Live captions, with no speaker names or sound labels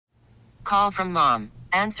Call from mom.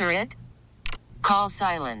 Answer it. Call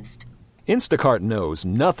silenced. Instacart knows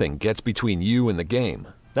nothing gets between you and the game.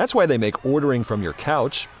 That's why they make ordering from your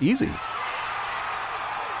couch easy.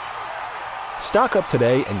 Stock up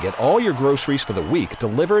today and get all your groceries for the week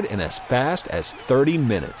delivered in as fast as 30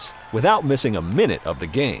 minutes without missing a minute of the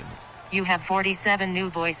game. You have 47 new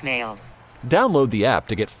voicemails. Download the app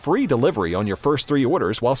to get free delivery on your first 3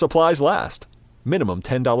 orders while supplies last. Minimum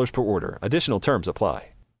 $10 per order. Additional terms apply.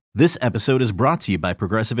 This episode is brought to you by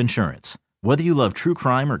Progressive Insurance. Whether you love true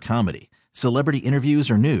crime or comedy, celebrity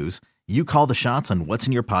interviews or news, you call the shots on what's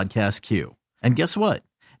in your podcast queue. And guess what?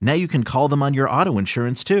 Now you can call them on your auto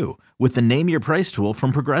insurance too with the Name Your Price tool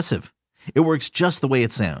from Progressive. It works just the way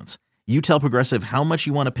it sounds. You tell Progressive how much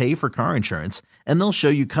you want to pay for car insurance, and they'll show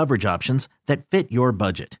you coverage options that fit your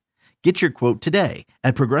budget. Get your quote today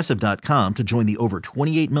at Progressive.com to join the over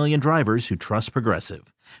 28 million drivers who trust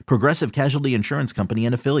Progressive. Progressive Casualty Insurance Company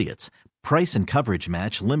and Affiliates. Price and coverage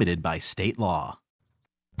match limited by state law.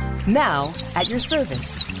 Now, at your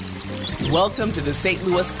service. Welcome to the St.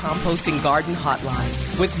 Louis Composting Garden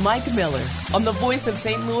Hotline with Mike Miller on the voice of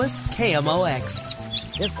St. Louis,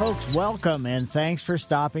 KMOX. Yes, folks, welcome, and thanks for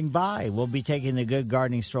stopping by. We'll be taking the Good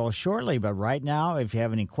Gardening Stroll shortly, but right now, if you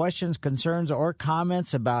have any questions, concerns, or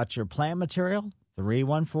comments about your plant material,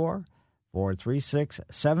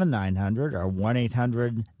 314-436-7900 or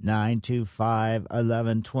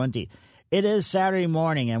 1-800-925-1120. It is Saturday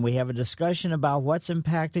morning, and we have a discussion about what's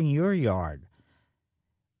impacting your yard.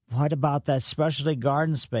 What about that specialty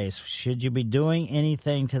garden space? Should you be doing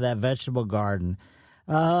anything to that vegetable garden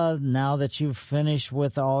now that you've finished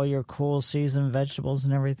with all your cool season vegetables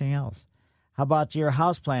and everything else? How about your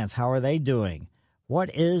houseplants? How are they doing?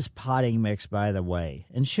 What is potting mix, by the way?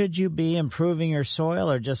 And should you be improving your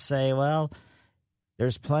soil or just say, well,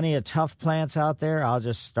 there's plenty of tough plants out there. I'll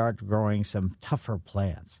just start growing some tougher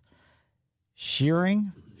plants.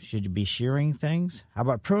 Shearing? Should you be shearing things? How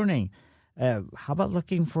about pruning? How about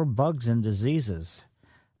looking for bugs and diseases?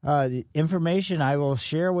 The information I will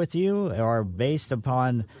share with you are based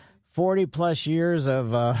upon 40-plus years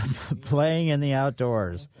of playing in the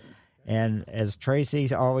outdoors. And as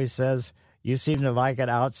Tracy always says, you seem to like it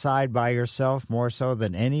outside by yourself more so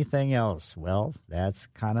than anything else. Well, that's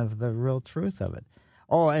kind of the real truth of it.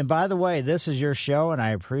 Oh, and by the way, this is your show, and I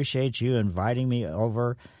appreciate you inviting me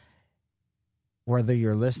over, whether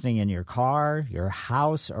you're listening in your car, your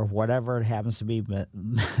house, or whatever it happens to be,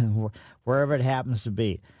 wherever it happens to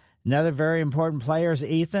be. Another very important player is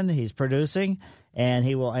Ethan. He's producing, and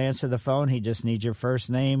he will answer the phone. He just needs your first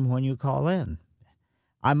name when you call in.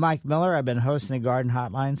 I'm Mike Miller. I've been hosting the Garden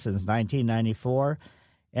Hotline since 1994,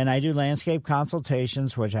 and I do landscape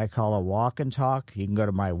consultations, which I call a walk and talk. You can go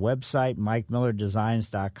to my website,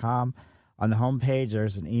 MikeMillerDesigns.com. On the homepage,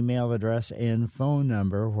 there's an email address and phone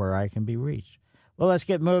number where I can be reached. Well, let's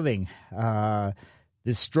get moving. The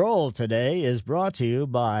stroll today is brought to you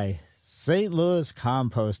by St. Louis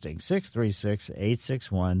Composting,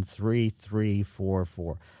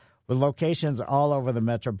 636-861-3344, with locations all over the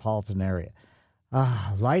metropolitan area.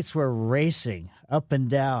 Lights were racing up and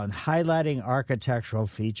down, highlighting architectural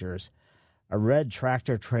features. A red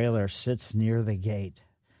tractor trailer sits near the gate.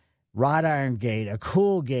 Wrought iron gate, a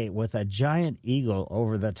cool gate with a giant eagle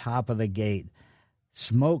over the top of the gate.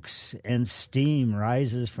 Smokes and steam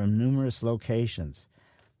rises from numerous locations.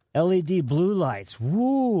 LED blue lights,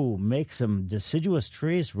 woo, make some deciduous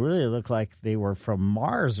trees really look like they were from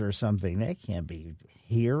Mars or something. They can't be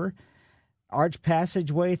here. Arch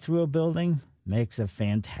passageway through a building makes a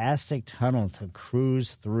fantastic tunnel to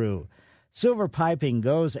cruise through. Silver piping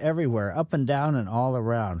goes everywhere, up and down and all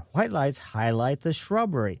around. White lights highlight the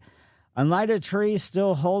shrubbery. Unlighted trees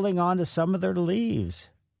still holding on to some of their leaves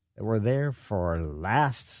that were there for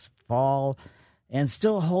last fall and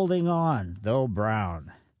still holding on, though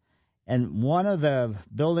brown. And one of the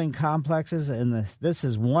building complexes, this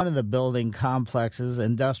is one of the building complexes,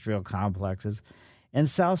 industrial complexes, in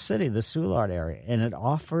South City, the Soulard area, and it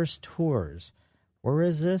offers tours. Where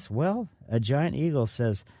is this? Well, a giant eagle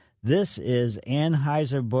says, this is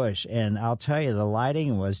Anheuser-Busch, and I'll tell you, the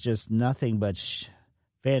lighting was just nothing but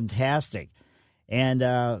fantastic. And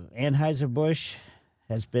Anheuser-Busch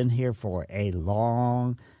has been here for a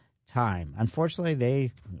long time.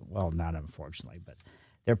 Unfortunately, not unfortunately, but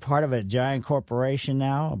they're part of a giant corporation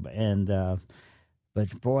now,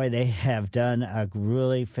 but boy, they have done a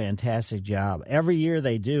really fantastic job. Every year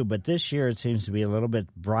they do, but this year it seems to be a little bit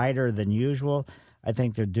brighter than usual. I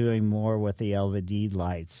think they're doing more with the LED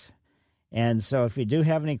lights. And so if you do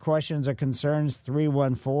have any questions or concerns,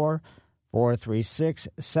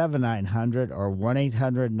 314-436-7900 or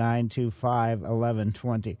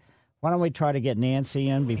 1-800-925-1120. Why don't we try to get Nancy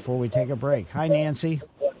in before we take a break? Hi, Nancy.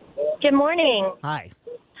 Good morning. Hi.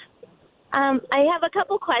 I have a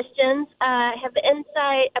couple questions. I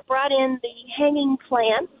brought in the hanging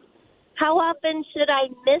plants. How often should I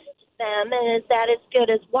mist them, and is that as good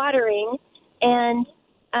as watering? And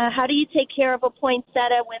how do you take care of a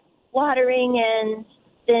poinsettia with watering, and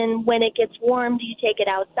then when it gets warm, do you take it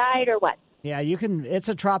outside or what? Yeah, you can. It's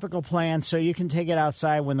a tropical plant, so you can take it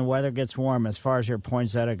outside when the weather gets warm as far as your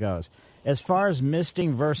poinsettia goes. As far as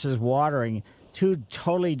misting versus watering, two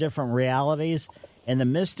totally different realities, and the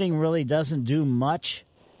misting really doesn't do much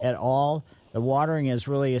at all. The watering is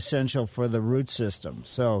really essential for the root system.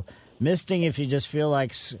 So misting, if you just feel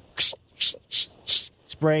like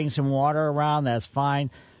spraying some water around, that's fine,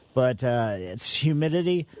 but it's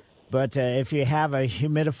humidity. But if you have a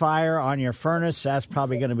humidifier on your furnace, that's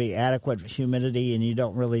probably going to be adequate humidity, and you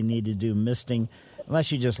don't really need to do misting unless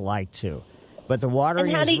you just like to. But the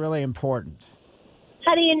watering is really important.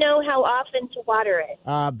 How do you know how often to water it?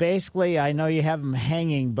 Basically, I know you have them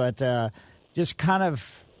hanging, but just kind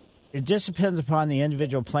of, it just depends upon the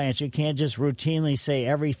individual plants. You can't just routinely say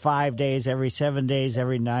every 5 days, every 7 days,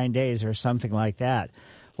 every 9 days, or something like that.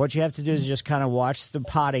 What you have to do is just kind of watch the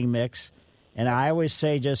potting mix. And I always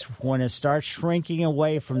say just when it starts shrinking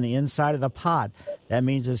away from the inside of the pot, that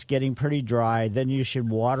means it's getting pretty dry. Then you should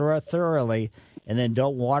water it thoroughly, and then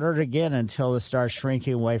don't water it again until it starts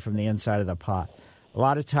shrinking away from the inside of the pot. A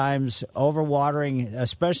lot of times, overwatering,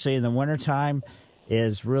 especially in the wintertime,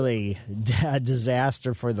 is really a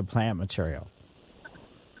disaster for the plant material.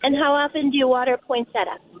 And how often do you water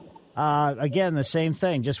poinsettia? Again, the same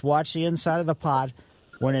thing. Just watch the inside of the pot.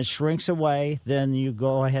 When it shrinks away, then you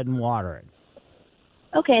go ahead and water it.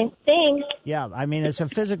 Okay, thanks. Yeah, I mean, it's a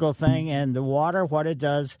physical thing, and the water, what it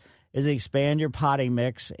does is expand your potting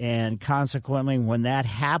mix, and consequently, when that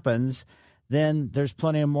happens, then there's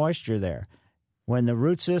plenty of moisture there. When the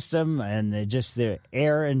root system and just the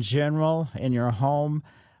air in general in your home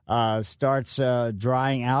starts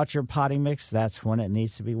drying out your potting mix, that's when it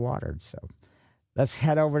needs to be watered. So let's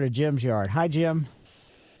head over to Jim's yard. Hi, Jim.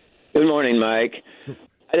 Good morning, Mike.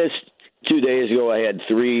 2 days ago, I had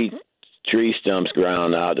 3 tree stumps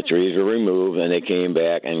ground out. The trees were removed, and they came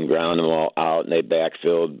back and ground them all out, and they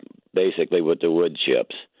backfilled basically with the wood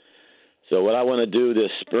chips. So what I want to do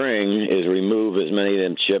this spring is remove as many of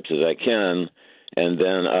them chips as I can, and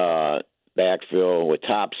then backfill with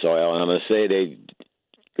topsoil. And I'm going to say they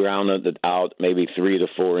ground it out maybe 3 to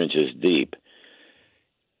 4 inches deep.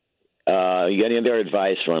 You got any other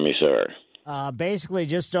advice for me, sir? Basically,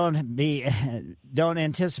 just don't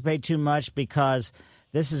anticipate too much, because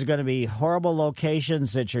this is going to be horrible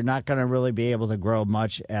locations that you're not going to really be able to grow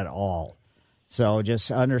much at all. So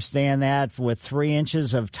just understand that with 3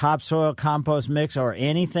 inches of topsoil compost mix or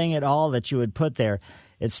anything at all that you would put there,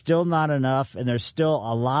 it's still not enough, and there's still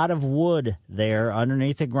a lot of wood there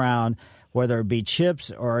underneath the ground, whether it be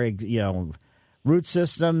chips or root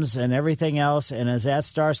systems and everything else. And as that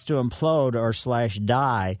starts to implode or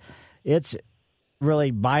 /die, it's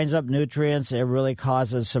really binds up nutrients. It really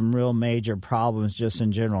causes some real major problems just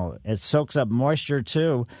in general. It soaks up moisture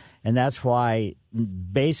too, and that's why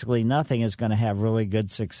basically nothing is going to have really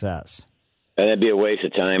good success. And that'd be a waste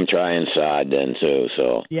of time trying sod then too.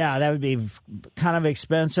 So yeah, that would be kind of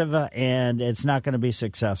expensive, and it's not going to be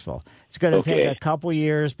successful. It's going to take a couple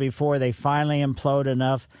years before they finally implode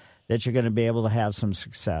enough that you're going to be able to have some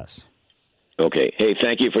success. Okay. Hey,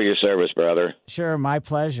 thank you for your service, brother. Sure, my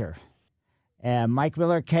pleasure. And Mike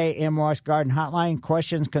Miller, KMOX Garden Hotline.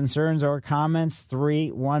 Questions, concerns, or comments,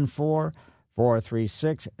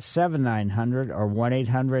 314-436-7900 or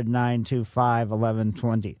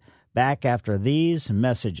 1-800-925-1120. Back after these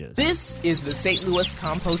messages. This is the St. Louis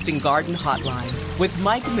Composting Garden Hotline with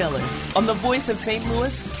Mike Miller on the voice of St.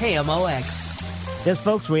 Louis, KMOX. Yes,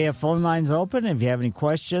 folks, we have phone lines open. If you have any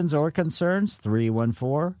questions or concerns,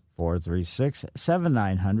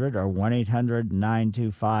 314-436-7900 or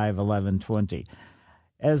 1-800-925-1120.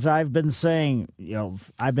 As I've been saying,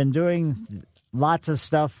 I've been doing lots of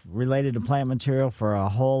stuff related to plant material for a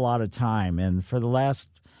whole lot of time. And for the last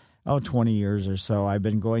 20 years or so, I've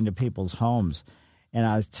been going to people's homes. And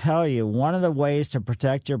I tell you, one of the ways to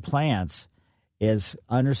protect your plants is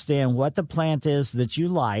understand what the plant is that you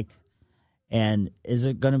like, and is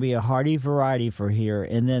it going to be a hardy variety for here,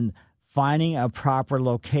 and then finding a proper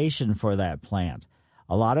location for that plant.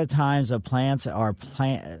 A lot of times the plants are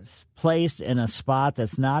placed in a spot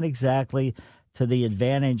that's not exactly to the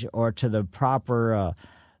advantage or to the proper,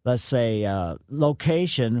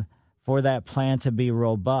 location for that plant to be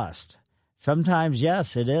robust. Sometimes,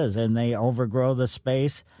 yes, it is, and they overgrow the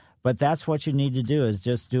space, but that's what you need to do, is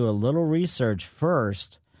just do a little research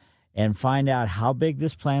first and find out how big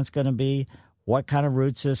this plant's going to be, what kind of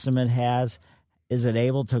root system it has. Is it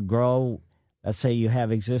able to grow? Let's say you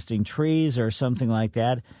have existing trees or something like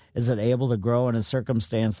that. Is it able to grow in a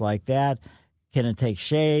circumstance like that? Can it take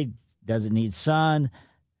shade? Does it need sun?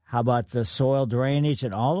 How about the soil drainage?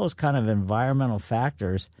 And all those kind of environmental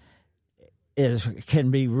factors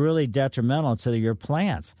can be really detrimental to your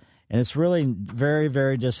plants. And it's really very,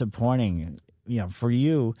 very disappointing, for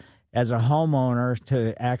you as a homeowner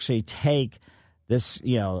to actually take this,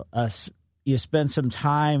 you spend some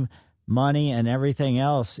time, money, and everything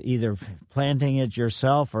else, either planting it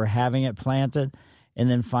yourself or having it planted,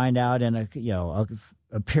 and then find out in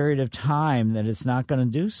a period of time that it's not going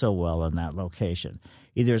to do so well in that location.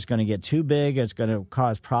 Either it's going to get too big, it's going to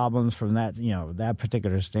cause problems from that, that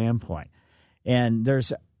particular standpoint. And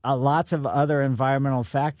there's lots of other environmental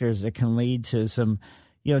factors that can lead to some,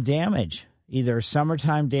 damage, either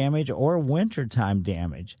summertime damage or wintertime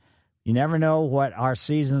damage. You never know what our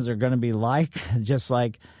seasons are going to be like, just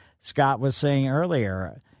like Scott was saying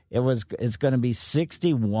earlier. It's going to be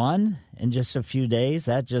 61 in just a few days.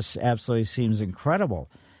 That just absolutely seems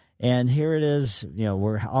incredible. And here it is,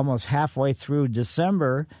 we're almost halfway through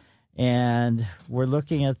December, and we're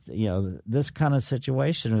looking at, this kind of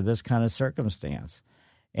situation or this kind of circumstance.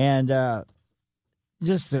 And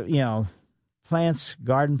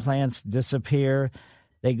garden plants disappear.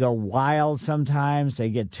 They go wild sometimes. They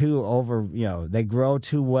get too they grow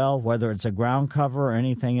too well, whether it's a ground cover or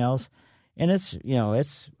anything else. And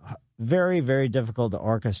it's very, very difficult to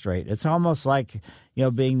orchestrate. It's almost like,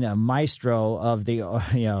 being the maestro of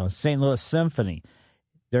the, St. Louis Symphony.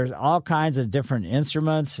 There's all kinds of different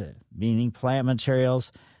instruments, meaning plant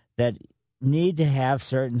materials, that need to have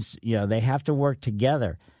certain, they have to work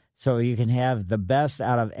together so you can have the best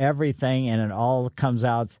out of everything, and it all comes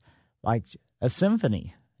out like a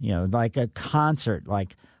symphony, like a concert,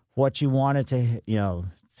 like what you want it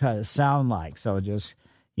to sound like. So just,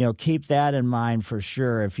 keep that in mind for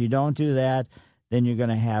sure. If you don't do that, then you're going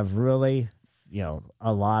to have really,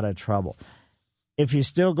 a lot of trouble. If you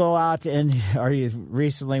still go out or you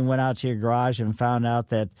recently went out to your garage and found out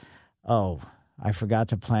that, I forgot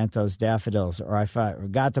to plant those daffodils, or I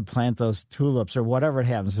forgot to plant those tulips, or whatever it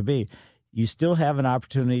happens to be, you still have an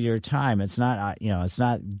opportunity or time. It's not, it's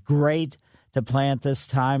not great to plant this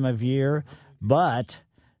time of year, but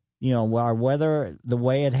our weather, the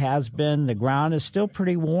way it has been, the ground is still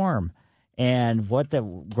pretty warm. And what the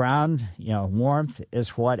ground, warmth is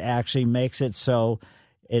what actually makes it so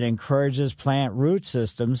it encourages plant root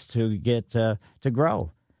systems to get to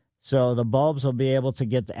grow. So the bulbs will be able to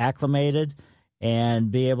get acclimated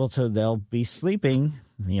and they'll be sleeping,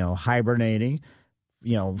 hibernating,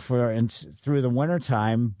 through the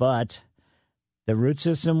wintertime, but the root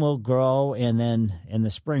system will grow, and then in the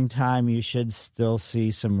springtime, you should still see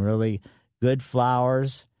some really good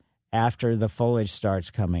flowers after the foliage starts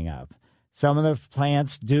coming up. Some of the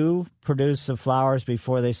plants do produce the flowers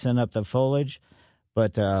before they send up the foliage,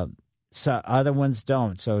 but other ones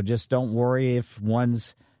don't. So just don't worry if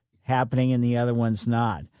one's happening and the other one's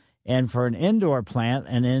not. And for an indoor plant,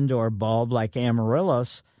 an indoor bulb like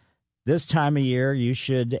amaryllis, this time of year you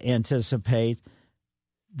should anticipate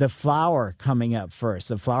the flower coming up first.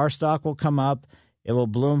 The flower stalk will come up. It will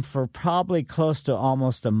bloom for probably close to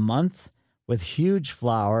almost a month with huge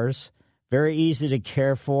flowers, very easy to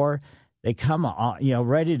care for. They come,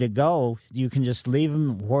 ready to go. You can just leave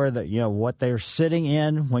them where what they're sitting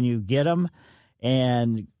in when you get them,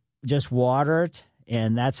 and just water it.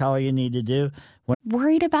 And that's all you need to do.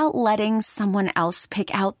 Worried about letting someone else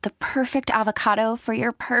pick out the perfect avocado for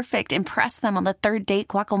your perfect impress them on the third date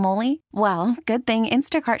guacamole? Well, good thing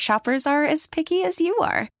Instacart shoppers are as picky as you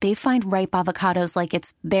are. They find ripe avocados like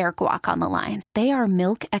it's their guac on the line. They are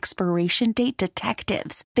milk expiration date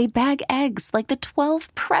detectives. They bag eggs like the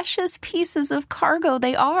 12 precious pieces of cargo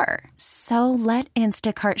they are. So let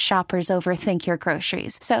Instacart shoppers overthink your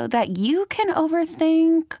groceries so that you can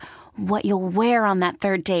overthink what you'll wear on that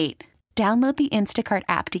third date. Download the Instacart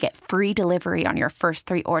app to get free delivery on your first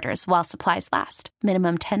 3 orders while supplies last.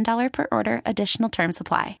 Minimum $10 per order. Additional terms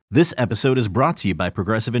apply. This episode is brought to you by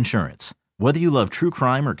Progressive Insurance. Whether you love true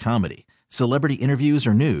crime or comedy, celebrity interviews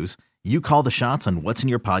or news, you call the shots on what's in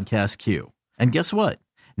your podcast queue. And guess what?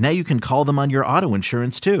 Now you can call them on your auto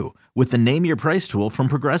insurance too with the Name Your Price tool from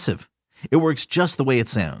Progressive. It works just the way it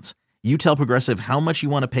sounds. You tell Progressive how much you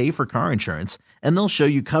want to pay for car insurance, and they'll show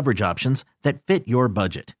you coverage options that fit your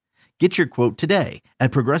budget. Get your quote today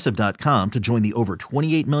at Progressive.com to join the over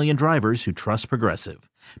 28 million drivers who trust Progressive.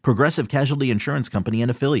 Progressive Casualty Insurance Company and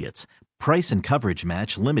Affiliates. Price and coverage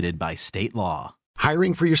match limited by state law.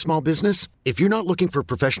 Hiring for your small business? If you're not looking for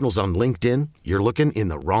professionals on LinkedIn, you're looking in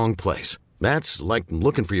the wrong place. That's like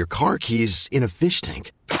looking for your car keys in a fish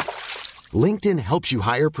tank. LinkedIn helps you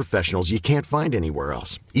hire professionals you can't find anywhere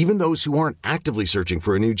else, even those who aren't actively searching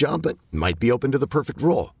for a new job but might be open to the perfect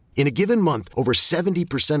role. In a given month, over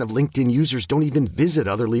 70% of LinkedIn users don't even visit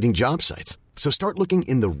other leading job sites. So start looking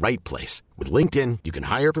in the right place. With LinkedIn, you can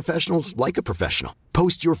hire professionals like a professional.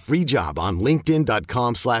 Post your free job on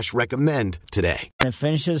linkedin.com/recommend today. When it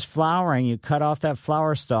finishes flowering, you cut off that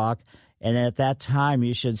flower stalk, and at that time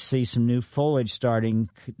you should see some new foliage starting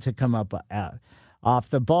to come up off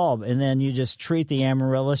the bulb. And then you just treat the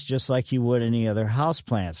amaryllis just like you would any other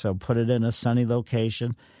houseplant. So put it in a sunny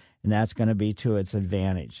location, and that's going to be to its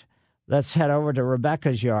advantage. Let's head over to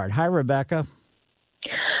Rebecca's yard. Hi, Rebecca.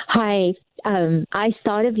 Hi. I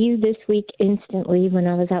thought of you this week instantly when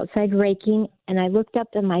I was outside raking, and I looked up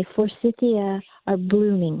and my forsythia are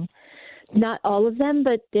blooming. Not all of them,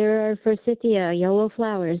 but there are forsythia, yellow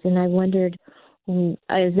flowers, and I wondered, is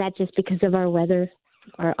that just because of our weather,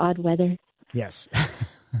 our odd weather? Yes.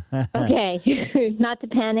 Okay. Not to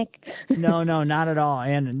panic. No, not at all.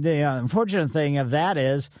 And the unfortunate thing of that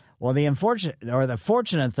is, the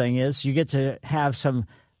fortunate thing is you get to have some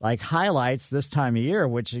like highlights this time of year,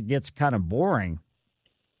 which it gets kind of boring.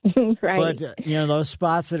 Right. But, those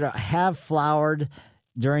spots that have flowered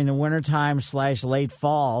during the wintertime / late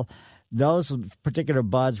fall, those particular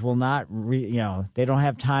buds will not, they don't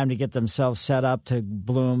have time to get themselves set up to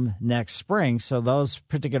bloom next spring. So those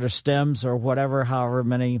particular stems or however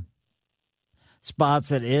many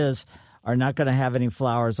spots it is, are not going to have any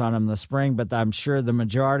flowers on them in the spring. But I'm sure the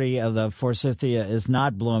majority of the forsythia is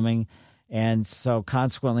not blooming. And so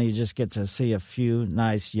consequently, you just get to see a few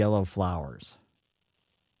nice yellow flowers.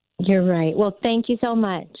 You're right. Well, thank you so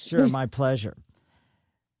much. Sure, my pleasure.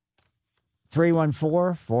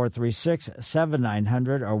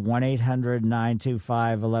 314-436-7900 or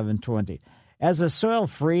 1-800-925-1120. As the soil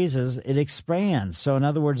freezes, it expands. So in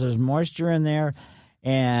other words, there's moisture in there,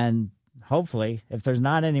 and hopefully, if there's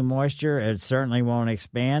not any moisture, it certainly won't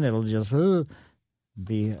expand. It'll just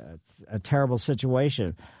be a terrible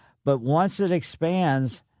situation. But once it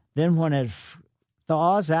expands, then when it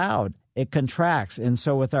thaws out, it contracts. And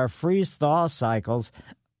so with our freeze-thaw cycles,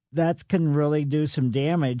 that can really do some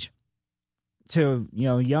damage to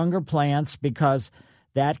younger plants, because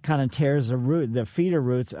that kind of tears the feeder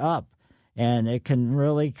roots up, and it can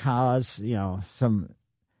really cause some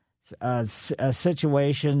a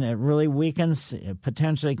situation. It really weakens, it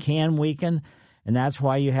potentially can weaken, and that's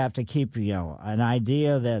why you have to keep an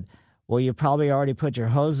idea that, well, you probably already put your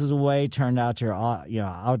hoses away, turned out your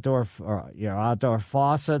outdoor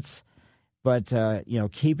faucets, but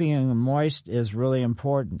keeping them moist is really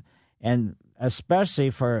important, and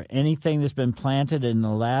especially for anything that's been planted in the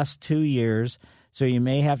last 2 years. So you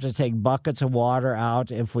may have to take buckets of water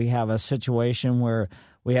out if we have a situation where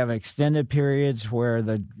we have extended periods where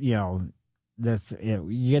you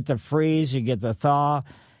get the freeze, you get the thaw,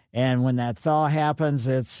 and when that thaw happens,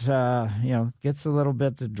 it's gets a little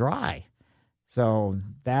bit dry. So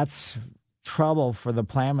that's trouble for the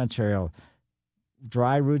plant material.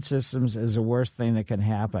 Dry root systems is the worst thing that can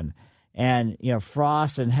happen. And,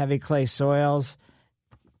 frost and heavy clay soils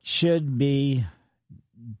should be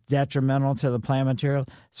detrimental to the plant material.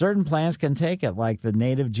 Certain plants can take it, like the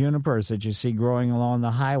native junipers that you see growing along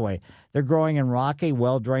the highway. They're growing in rocky,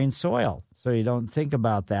 well-drained soil. So you don't think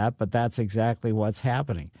about that, but that's exactly what's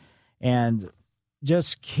happening. And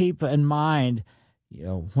just keep in mind,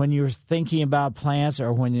 when you're thinking about plants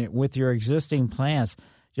or when you're with your existing plants,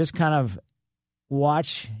 just kind of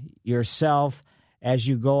watch yourself as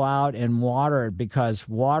you go out and water it, because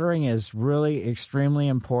watering is really extremely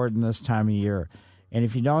important this time of year. And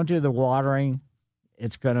if you don't do the watering,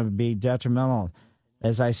 it's going to be detrimental.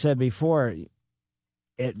 As I said before,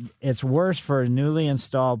 it's worse for newly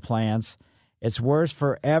installed plants. It's worse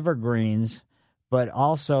for evergreens, but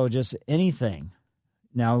also just anything.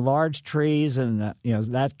 Now, large trees and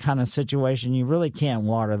that kind of situation, you really can't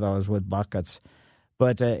water those with buckets.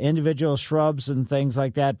 But individual shrubs and things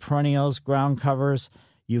like that, perennials, ground covers,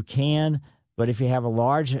 you can. But if you have a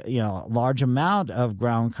large amount of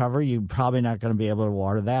ground cover, you're probably not going to be able to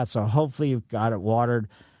water that. So hopefully you've got it watered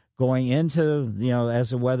going into, as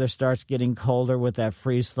the weather starts getting colder with that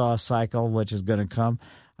freeze-thaw cycle, which is going to come.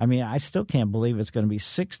 I mean, I still can't believe it's going to be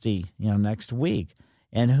 60, next week.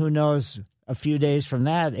 And who knows, a few days from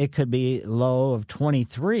that, it could be low of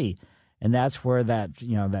 23. And that's where that,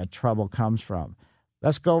 that trouble comes from.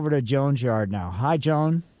 Let's go over to Joan's yard now. Hi,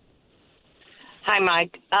 Joan. Hi,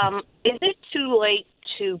 Mike. Is it too late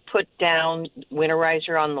to put down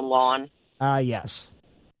winterizer on the lawn? Yes.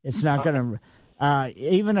 It's not going to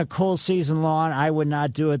Even a cool season lawn, I would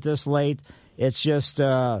not do it this late. It's just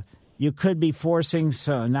you could be forcing,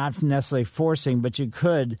 so not necessarily forcing, but you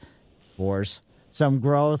could force some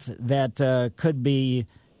growth that could be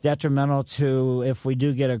detrimental to if we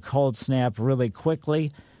do get a cold snap really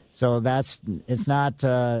quickly. So it's not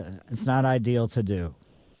ideal to do.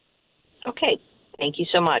 Okay. Thank you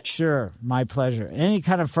so much. Sure, my pleasure. Any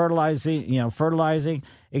kind of fertilizing,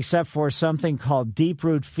 except for something called deep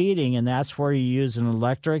root feeding, and that's where you use an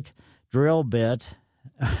electric drill bit,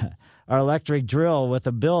 or electric drill with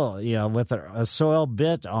a bill, with a soil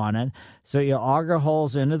bit on it. So you auger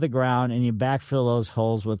holes into the ground and you backfill those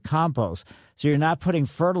holes with compost. So you're not putting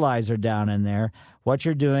fertilizer down in there. What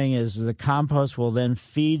you're doing is the compost will then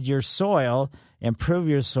feed your soil, improve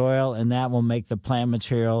your soil, and that will make the plant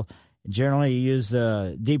material. Generally, you use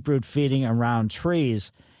the deep root feeding around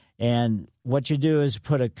trees, and what you do is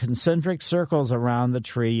put a concentric circles around the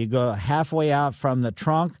tree. You go halfway out from the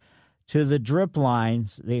trunk to the drip line,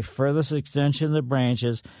 the furthest extension of the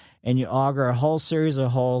branches, and you auger a whole series of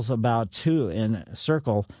holes about 2 in a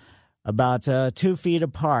circle, about 2 feet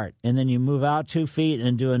apart, and then you move out 2 feet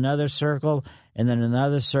and do another circle, and then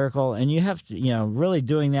another circle, and you have to, really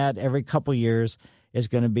doing that every couple years is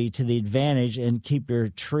going to be to the advantage and keep your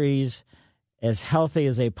trees as healthy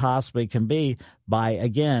as they possibly can be by,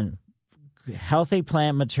 again, healthy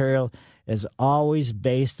plant material is always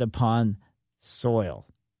based upon soil.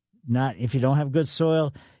 Not if you don't have good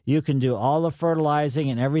soil, you can do all the fertilizing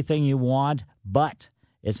and everything you want, but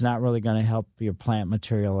it's not really going to help your plant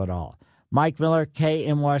material at all. Mike Miller,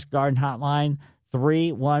 KMOX Garden Hotline,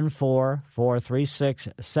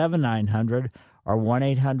 314-436-7900 or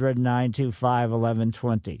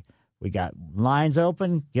 1-800-925-1120. We got lines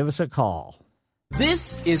open. Give us a call.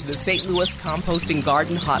 This is the St. Louis Composting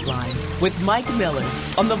Garden Hotline with Mike Miller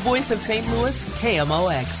on the voice of St. Louis,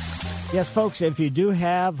 KMOX. Yes, folks, if you do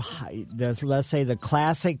have, let's say, the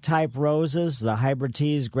classic type roses, the hybrid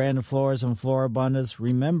teas, grandifloras, and floribundas,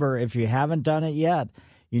 remember, if you haven't done it yet,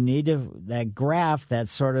 you need that graft, that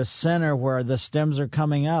sort of center where the stems are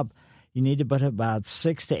coming up, you need to put about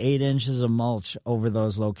 6 to 8 inches of mulch over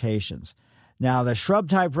those locations. Now, the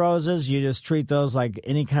shrub-type roses, you just treat those like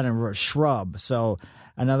any kind of shrub. So,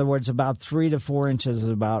 in other words, about 3 to 4 inches is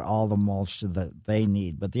about all the mulch that they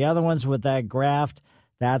need. But the other ones with that graft,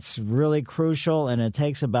 that's really crucial, and it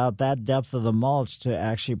takes about that depth of the mulch to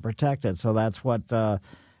actually protect it. So that's what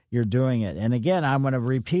you're doing it. And again, I'm going to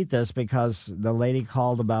repeat this because the lady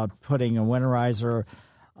called about putting a winterizer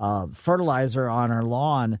fertilizer on her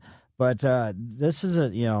lawn. But this is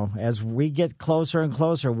as we get closer and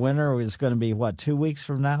closer, winter is going to be, 2 weeks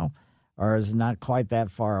from now? Or is it not quite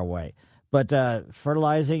that far away? But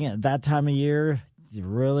fertilizing at that time of year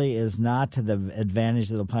really is not to the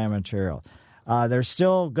advantage of the plant material. There's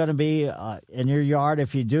still going to be in your yard,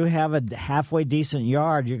 if you do have a halfway decent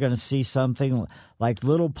yard, you're going to see something like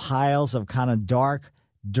little piles of kind of dark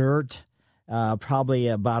dirt, probably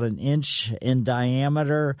about an inch in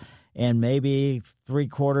diameter, and maybe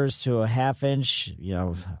 3/4 to a ½ inch,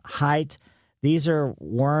 height. These are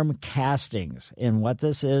worm castings, and what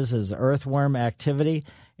this is earthworm activity,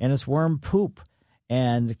 and it's worm poop,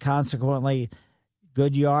 and consequently,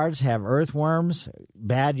 good yards have earthworms,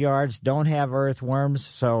 bad yards don't have earthworms.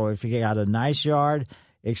 So if you got a nice yard,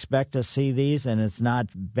 expect to see these, and it's not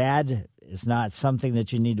bad. It's not something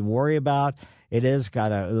that you need to worry about. It is got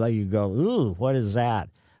to let you go, ooh, what is that?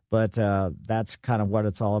 But that's kind of what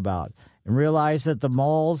it's all about. And realize that the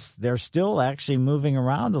moles, they're still actually moving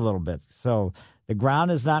around a little bit. So the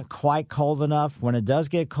ground is not quite cold enough. When it does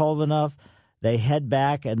get cold enough, they head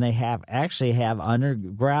back and they have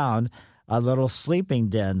underground a little sleeping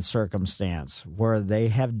den circumstance where they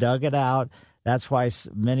have dug it out. That's why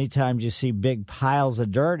many times you see big piles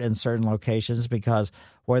of dirt in certain locations, because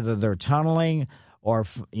whether they're tunneling or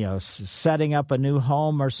setting up a new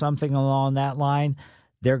home or something along that line,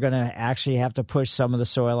 they're going to actually have to push some of the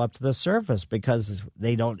soil up to the surface because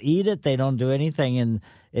they don't eat it, they don't do anything, and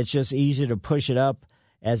it's just easier to push it up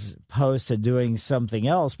as opposed to doing something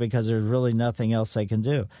else because there's really nothing else they can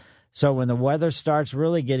do. So when the weather starts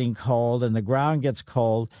really getting cold and the ground gets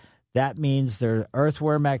cold, that means their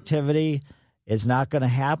earthworm activity is not going to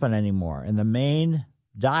happen anymore. And the main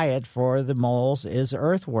diet for the moles is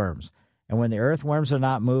earthworms. And when the earthworms are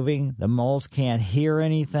not moving, the moles can't hear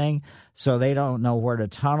anything, so they don't know where to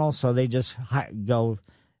tunnel, so they just go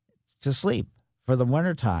to sleep for the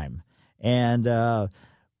wintertime. And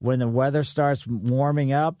when the weather starts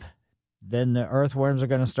warming up, then the earthworms are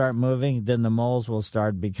going to start moving, then the moles will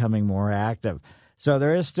start becoming more active. So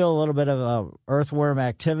there is still a little bit of earthworm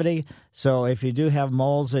activity. So if you do have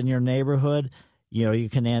moles in your neighborhood, you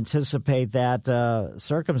can anticipate that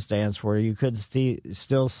circumstance where you could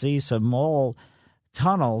still see some mole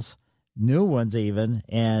tunnels, new ones even.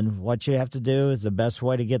 And what you have to do is the best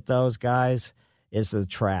way to get those guys is the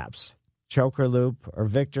traps, choker loop or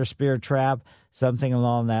Victor spear trap, something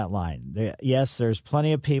along that line. Yes, there's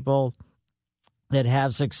plenty of people that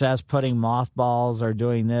have success putting mothballs or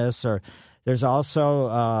doing this, or there's also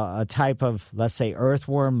a type of, let's say,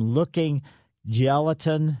 earthworm-looking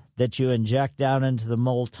gelatin that you inject down into the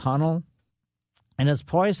mole tunnel, and it's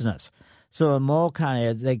poisonous. So the mole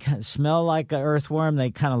they smell like an earthworm.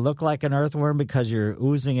 They kind of look like an earthworm because you're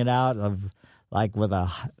oozing it out of like with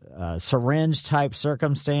a syringe-type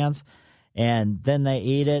circumstance, and then they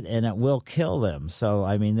eat it, and it will kill them. So,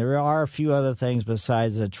 I mean, there are a few other things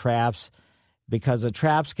besides the traps, because the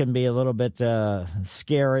traps can be a little bit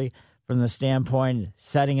scary from the standpoint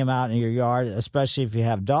setting them out in your yard, especially if you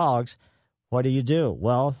have dogs. What do?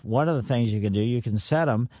 Well, one of the things you can do, you can set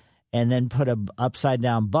them and then put an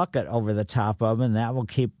upside-down bucket over the top of them, and that will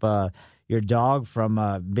keep your dog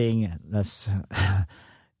from being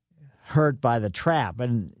hurt by the trap.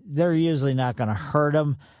 And they're usually not going to hurt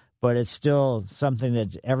them, but it's still something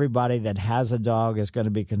that everybody that has a dog is going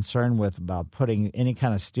to be concerned with about putting any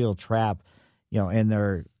kind of steel trap in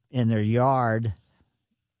their yard.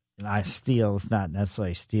 Steel, it's not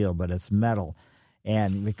necessarily steel, but it's metal.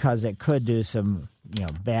 And because it could do some,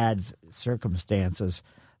 bad circumstances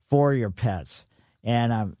for your pets.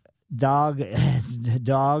 And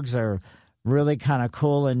dogs are really kind of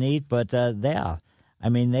cool and neat, but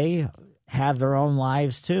they have their own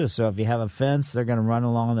lives too. So if you have a fence, they're going to run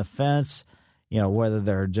along the fence, whether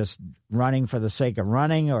they're just running for the sake of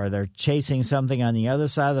running or they're chasing something on the other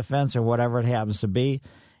side of the fence or whatever it happens to be.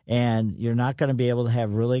 And you're not going to be able to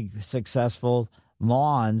have really successful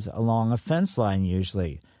lawns along a fence line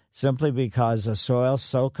usually, simply because the soil's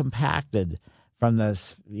so compacted from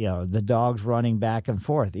the dogs running back and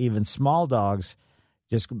forth. Even small dogs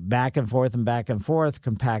just back and forth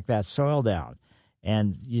compact that soil down.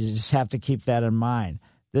 And you just have to keep that in mind.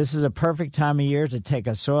 This is a perfect time of year to take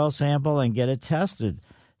a soil sample and get it tested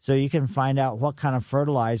so you can find out what kind of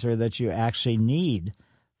fertilizer that you actually need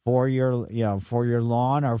for your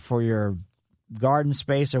lawn or for your garden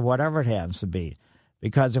space or whatever it happens to be.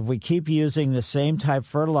 Because if we keep using the same type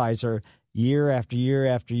fertilizer year after year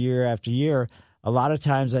after year after year, a lot of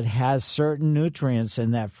times it has certain nutrients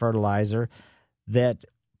in that fertilizer that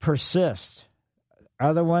persist.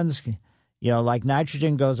 Other ones, like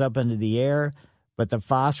nitrogen goes up into the air, but the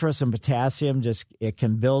phosphorus and potassium it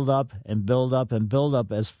can build up and build up and build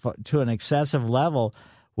up to an excessive level,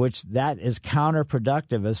 which that is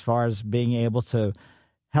counterproductive as far as being able to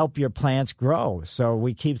help your plants grow. So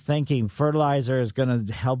we keep thinking fertilizer is going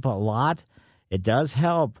to help a lot. It does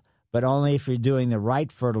help, but only if you're doing the right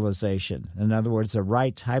fertilization. In other words, the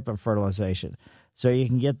right type of fertilization. So you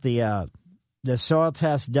can get the soil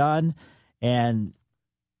test done, and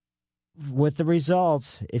with the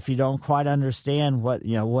results, if you don't quite understand what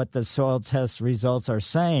the soil test results are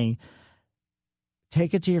saying,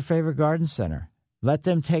 take it to your favorite garden center. Let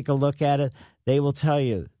them take a look at it. They will tell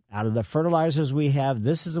you, out of the fertilizers we have,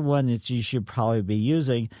 this is the one that you should probably be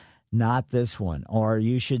using, not this one. Or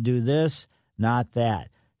you should do this, not that.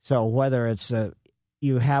 So whether it's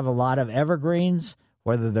you have a lot of evergreens,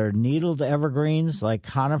 whether they're needled evergreens like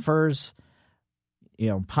conifers,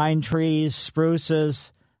 pine trees,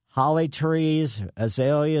 spruces, holly trees,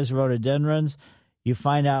 azaleas, rhododendrons, you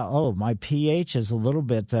find out, my pH is a little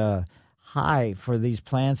bit high for these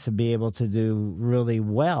plants to be able to do really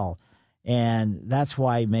well. And that's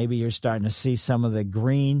why maybe you're starting to see some of the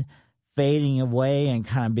green fading away and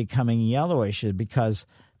kind of becoming yellowish, because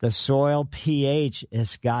the soil pH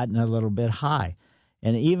has gotten a little bit high.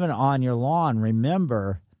 And even on your lawn,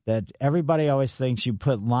 remember that everybody always thinks you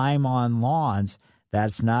put lime on lawns.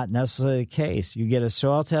 That's not necessarily the case. You get a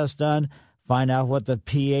soil test done, find out what the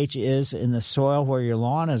pH is in the soil where your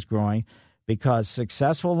lawn is growing, because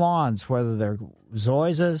successful lawns, whether they're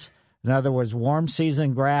zoysias, in other words, warm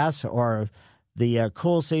season grass, or the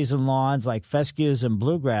cool season lawns like fescues and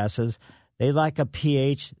bluegrasses, they like a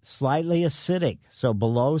pH slightly acidic, so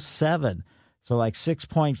below 7, so like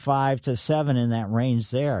 6.5 to 7 in that range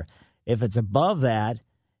there. If it's above that,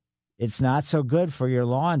 it's not so good for your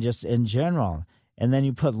lawn just in general. And then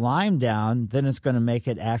you put lime down, then it's going to make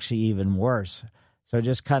it actually even worse. So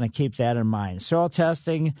just kind of keep that in mind. Soil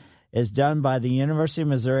testing is done by the University of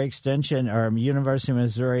Missouri Extension or University of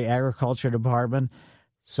Missouri Agriculture Department.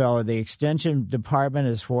 So the Extension Department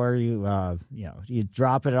is where you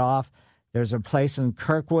drop it off. There's a place in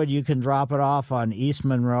Kirkwood you can drop it off on East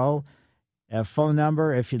Monroe. a phone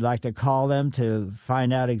number, if you'd like to call them to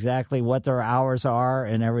find out exactly what their hours are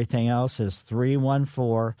and everything else, is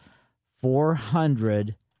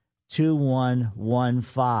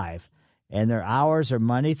 314-400-2115. And their hours are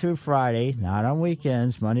Monday through Friday, not on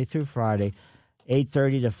weekends, Monday through Friday,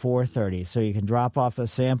 8:30 to 4:30. So you can drop off the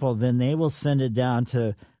sample. Then they will send it down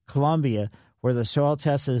to Columbia where the soil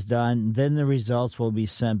test is done. Then the results will be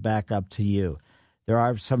sent back up to you. There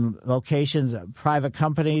are some locations, private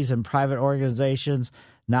companies and private organizations,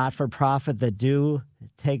 not-for-profit, that do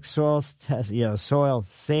take soil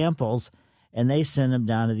samples, and they send them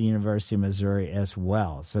down to the University of Missouri as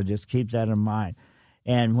well. So just keep that in mind.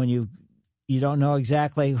 And when you don't know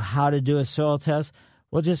exactly how to do a soil test,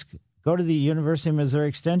 well, just go to the University of Missouri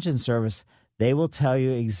Extension Service. They will tell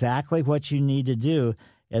you exactly what you need to do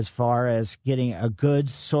as far as getting a good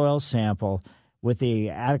soil sample with the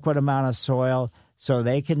adequate amount of soil, so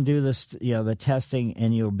they can do this, the testing,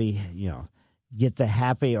 and you'll be, get the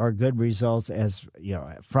happy or good results as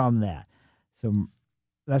from that. So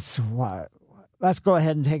that's why. Let's go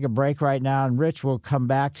ahead and take a break right now, and Rich will come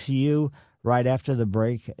back to you right after the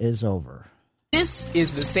break is over. This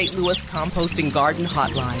is the St. Louis Composting Garden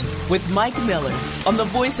Hotline with Mike Miller on the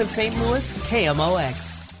voice of St. Louis,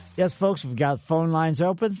 KMOX. Yes, folks, we've got phone lines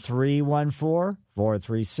open,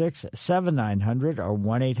 314-436-7900 or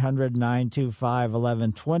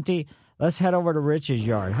 1-800-925-1120. Let's head over to Rich's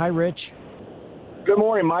yard. Hi, Rich. Good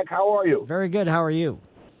morning, Mike. How are you? Very good. How are you?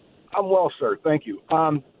 I'm well, sir. Thank you.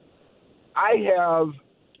 I have,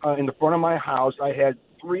 in the front of my house, I had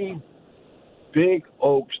 3 big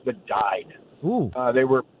oaks that died. Ooh. They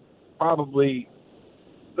were probably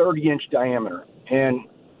 30-inch diameter. And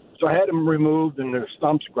so I had them removed and the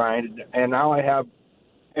stumps grinded. And now I have,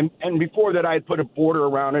 and before that I had put a border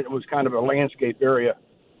around it. It was kind of a landscape area.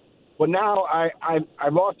 But now I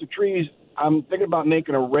lost the trees. I'm thinking about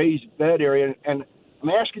making a raised bed area. And I'm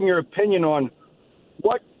asking your opinion on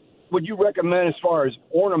what would you recommend as far as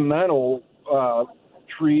ornamental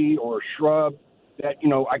tree or shrub that,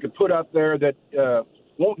 I could put up there that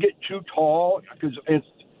won't get too tall, because it's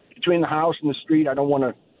between the house and the street. I don't want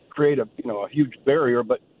to create a huge barrier,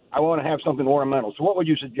 but I want to have something ornamental. So what would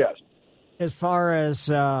you suggest? As far as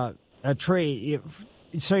a tree,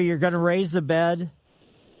 so you're going to raise the bed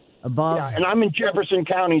above? Yeah, and I'm in Jefferson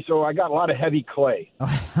County, so I got a lot of heavy clay.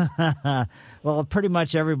 Well, pretty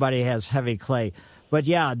much everybody has heavy clay. But,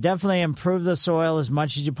 yeah, definitely improve the soil as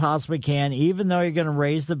much as you possibly can, even though you're going to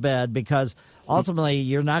raise the bed, because ultimately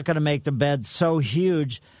you're not going to make the bed so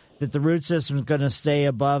huge that the root system is going to stay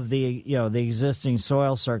above the existing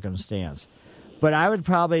soil circumstance. But I would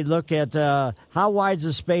probably look at how wide's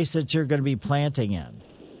the space that you're going to be planting in?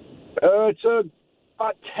 It's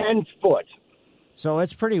about 10 foot. So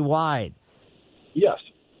it's pretty wide. Yes.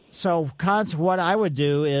 So what I would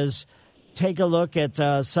do is take a look at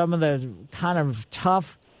some of the kind of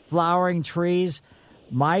tough flowering trees.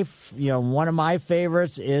 One of my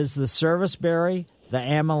favorites is the serviceberry, the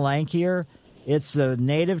Amelanchier. It's the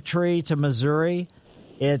native tree to Missouri.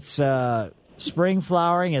 It's spring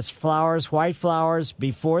flowering. It's white flowers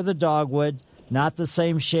before the dogwood, not the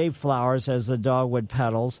same shaped flowers as the dogwood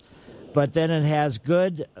petals. But then it has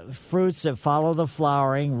good fruits that follow the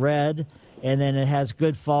flowering, red, and then it has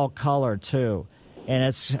good fall color too. And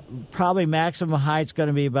it's probably maximum height's going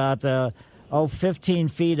to be about 15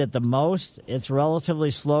 feet at the most. It's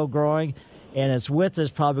relatively slow growing, and its width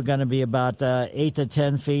is probably going to be about 8 to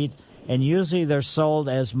 10 feet. And usually they're sold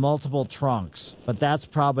as multiple trunks. But that's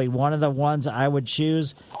probably one of the ones I would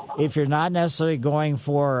choose. If you're not necessarily going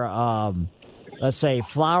for, let's say,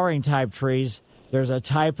 flowering type trees, there's a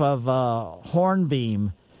type of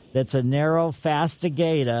hornbeam that's a narrow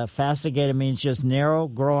fastigata. Fastigata means just narrow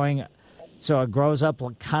growing. So it grows up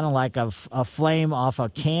kind of like a flame off a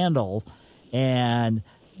candle, and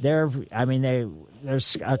there's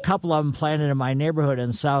a couple of them planted in my neighborhood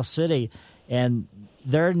in South City, and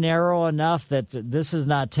they're narrow enough that this is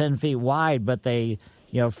not 10 feet wide, but they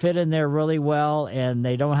fit in there really well, and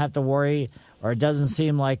they don't have to worry, or it doesn't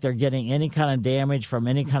seem like they're getting any kind of damage from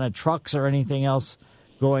any kind of trucks or anything else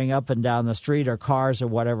going up and down the street, or cars, or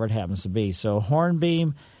whatever it happens to be. So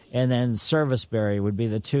hornbeam and then serviceberry would be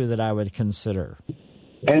the two that I would consider.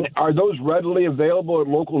 And are those readily available at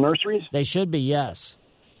local nurseries? They should be, yes.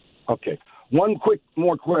 Okay. One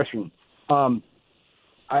more question. I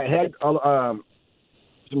had some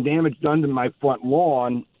damage done to my front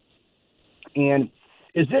lawn, and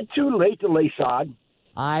is it too late to lay sod?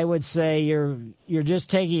 I would say you're just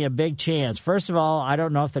taking a big chance. First of all, I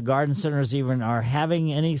don't know if the garden centers even are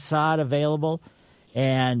having any sod available,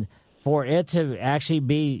 and for it to actually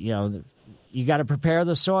be, you got to prepare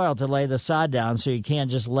the soil to lay the sod down, so you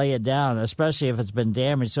can't just lay it down, especially if it's been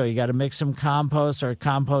damaged. So you got to mix some compost or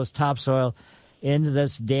compost topsoil into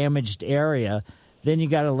this damaged area. Then you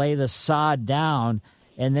got to lay the sod down,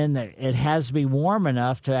 and then it has to be warm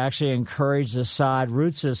enough to actually encourage the sod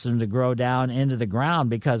root system to grow down into the ground,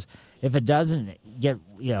 because if it doesn't get,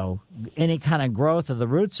 any kind of growth of the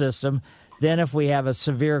root system, then if we have a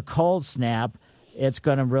severe cold snap, it's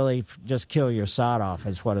going to really just kill your sod off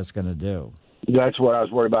is what it's going to do. That's what I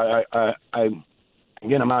was worried about.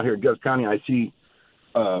 Again, I'm out here in Gus County. I see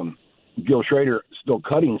Gil Schrader still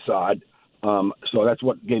cutting sod. So that's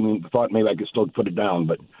what gave me the thought maybe I could still put it down.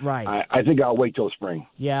 But right. I think I'll wait till spring.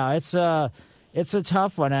 Yeah, it's a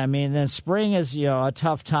tough one. I mean, the spring is, a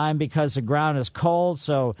tough time because the ground is cold.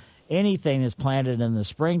 So anything that's planted in the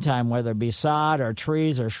springtime, whether it be sod or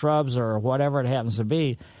trees or shrubs or whatever it happens to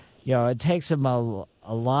be, it takes them a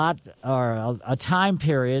lot or a time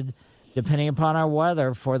period, depending upon our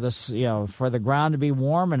weather, for the ground to be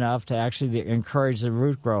warm enough to actually encourage the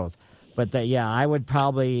root growth. But I would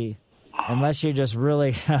probably, unless you just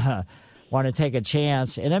really want to take a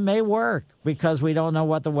chance, and it may work because we don't know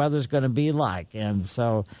what the weather's going to be like, and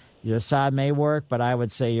so the sod may work, but I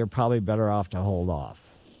would say you're probably better off to hold off.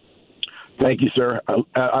 Thank you, sir.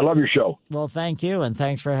 I love your show. Well, thank you, and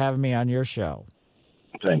thanks for having me on your show.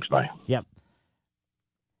 Thanks, bye. Yep.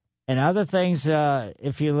 And other things,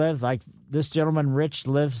 if you live, like this gentleman, Rich,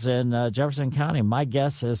 lives in Jefferson County, my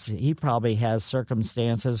guess is he probably has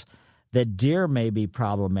circumstances that deer may be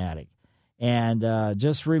problematic. And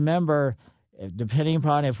just remember, depending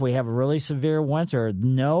upon if we have a really severe winter,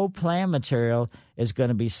 no plant material is going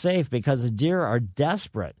to be safe because the deer are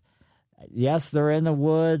desperate. Yes, they're in the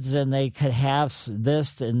woods and they could have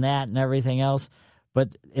this and that and everything else,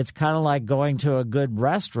 but it's kind of like going to a good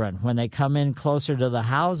restaurant. When they come in closer to the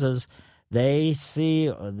houses, they see,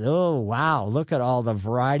 oh, wow, look at all the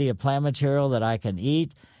variety of plant material that I can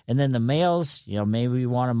eat. And then the males, maybe we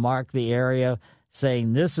want to mark the area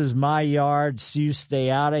saying, this is my yard, so you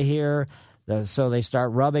stay out of here. So they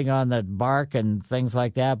start rubbing on the bark and things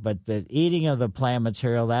like that. But the eating of the plant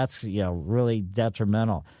material, that's, really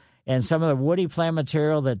detrimental. And some of the woody plant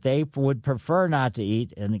material that they would prefer not to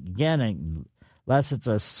eat, and again, unless it's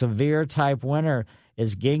a severe type winter,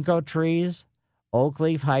 is ginkgo trees, oak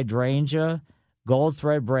leaf hydrangea, gold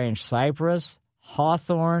thread branch cypress,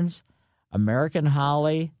 hawthorns, American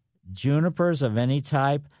holly, junipers of any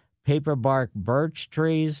type, paperbark birch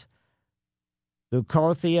trees,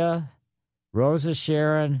 leucothea, Rosa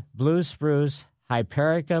Sharon, blue spruce,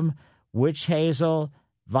 hypericum, witch hazel,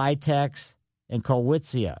 vitex, and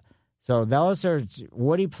colwitsia. So those are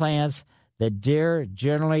woody plants that deer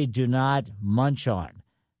generally do not munch on.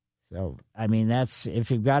 So, I mean, that's if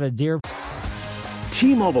you've got a deer.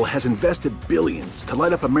 T-Mobile has invested billions to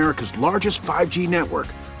light up America's largest 5G network,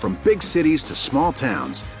 from big cities to small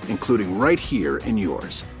towns, including right here in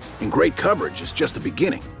yours. And great coverage is just the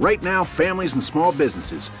beginning. Right now, families and small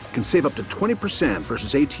businesses can save up to 20%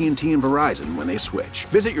 versus AT&T and Verizon when they switch.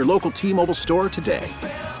 Visit your local T-Mobile store today.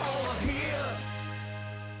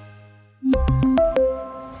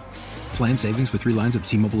 Plan savings with 3 lines of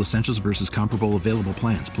T-Mobile Essentials versus comparable available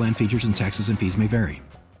plans. Plan features and taxes and fees may vary.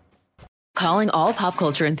 Calling all pop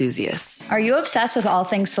culture enthusiasts. Are you obsessed with all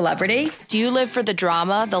things celebrity? Do you live for the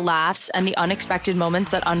drama, the laughs, and the unexpected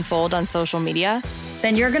moments that unfold on social media?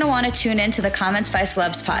 Then you're going to want to tune in to the Comments by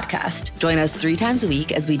Celebs podcast. Join us 3 times a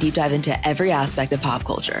week as we deep dive into every aspect of pop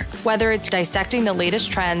culture. Whether it's dissecting the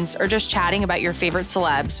latest trends or just chatting about your favorite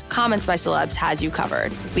celebs, Comments by Celebs has you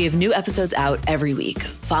covered. We have new episodes out every week.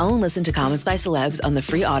 Follow and listen to Comments by Celebs on the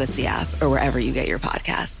free Odyssey app or wherever you get your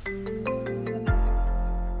podcasts.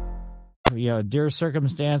 Deer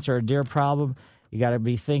circumstance or a deer problem, you got to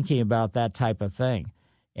be thinking about that type of thing.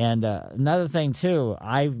 And another thing, too,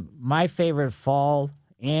 my favorite fall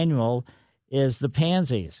annual is the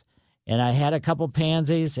pansies. And I had a couple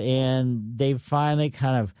pansies, and they finally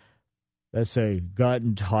kind of, let's say,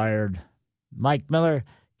 gotten tired. Mike Miller,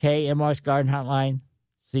 KMOX Garden Hotline,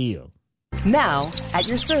 see you. Now, at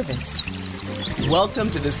your service. Welcome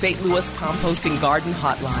to the St. Louis Composting Garden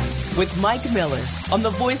Hotline with Mike Miller on the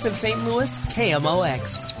voice of St. Louis,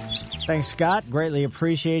 KMOX. Thanks, Scott. Greatly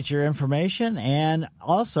appreciate your information and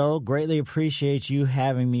also greatly appreciate you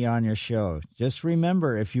having me on your show. Just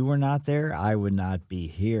remember, if you were not there, I would not be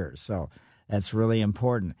here. So that's really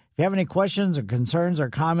important. If you have any questions or concerns or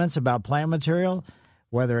comments about plant material,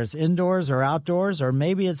 whether it's indoors or outdoors, or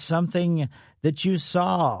maybe it's something that you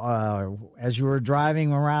saw as you were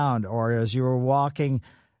driving around or as you were walking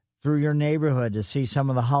through your neighborhood to see some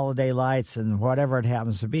of the holiday lights and whatever it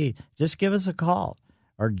happens to be, just give us a call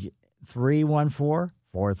or 314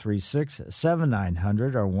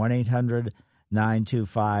 436-7900 or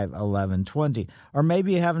 1-800-925-1120. Or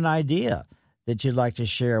maybe you have an idea that you'd like to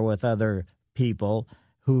share with other people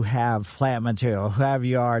who have plant material, who have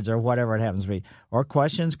yards, or whatever it happens to be, or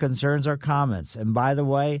questions, concerns, or comments. And by the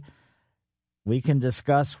way, we can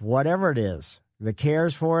discuss whatever it is. The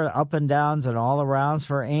cares for it, up and downs and all arounds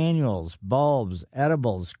for annuals, bulbs,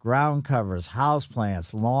 edibles, ground covers,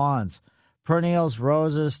 houseplants, lawns, perennials,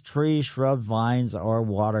 roses, trees, shrubs, vines, or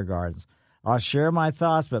water gardens. I'll share my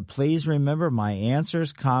thoughts, but please remember my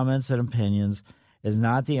answers, comments, and opinions is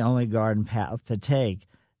not the only garden path to take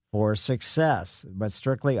for success, but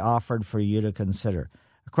strictly offered for you to consider.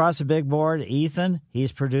 Across the big board, Ethan,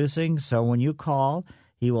 he's producing, so when you call,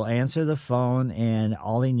 he will answer the phone, and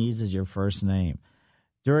all he needs is your first name.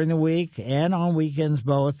 During the week and on weekends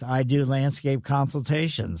both, I do landscape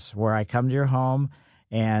consultations where I come to your home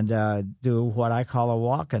and do what I call a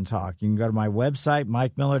walk and talk. You can go to my website,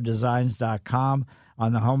 MikeMillerDesigns.com.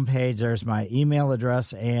 On the homepage, there's my email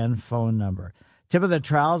address and phone number. Tip of the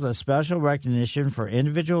Trowel is a special recognition for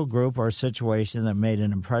individual, group, or situation that made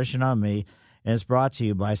an impression on me, and it's brought to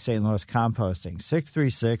you by St. Louis Composting,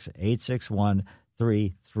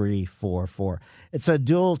 636-861-3344. It's a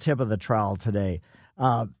dual tip of the trowel today.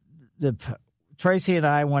 Tracy and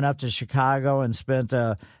I went up to Chicago and spent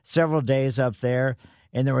several days up there,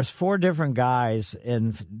 and there was 4 different guys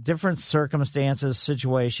in different circumstances,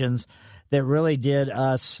 situations that really did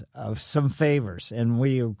us some favors, and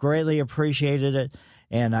we greatly appreciated it.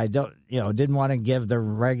 And I didn't want to give the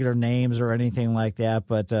regular names or anything like that,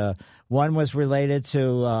 but one was related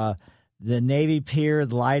to the Navy Pier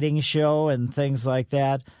lighting show and things like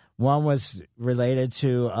that. One was related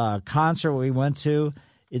to a concert we went to.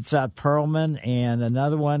 It's at Perlman, and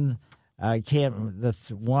another one I can't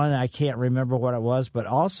remember what it was, but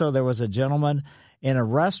also there was a gentleman in a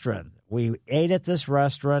restaurant. We ate at this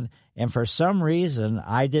restaurant, and for some reason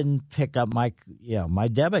I didn't pick up my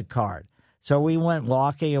debit card. So we went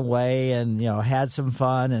walking away and had some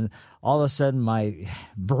fun, and all of a sudden my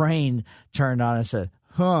brain turned on and said,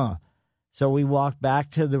 "Huh." So we walked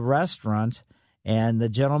back to the restaurant, and the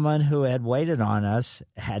gentleman who had waited on us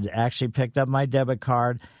had actually picked up my debit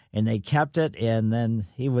card, and they kept it, and then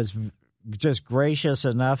he was just gracious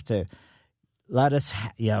enough to let us,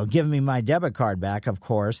 give me my debit card back, of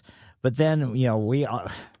course. But then, we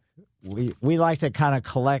like to kind of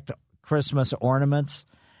collect Christmas ornaments,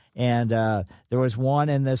 and there was one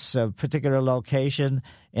in this particular location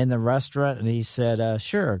in the restaurant, and he said,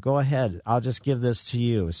 "Sure, go ahead. I'll just give this to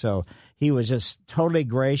you." So he was just totally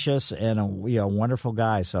gracious and a wonderful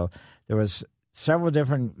guy. So there was several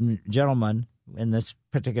different gentlemen in this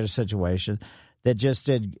particular situation that just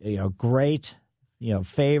did great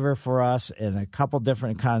favor for us in a couple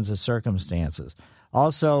different kinds of circumstances.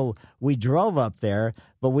 Also, we drove up there,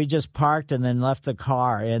 but we just parked and then left the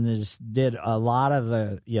car and just did a lot of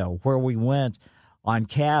the, where we went on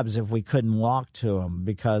cabs if we couldn't walk to them,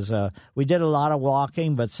 because we did a lot of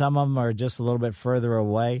walking, but some of them are just a little bit further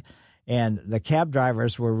away. And the cab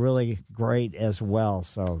drivers were really great as well.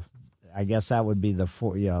 So I guess that would be the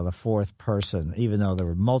fourth person, even though there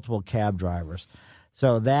were multiple cab drivers.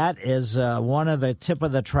 So that is one of the tip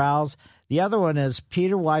of the trowels. The other one is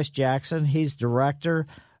Peter Weiss Jackson. He's director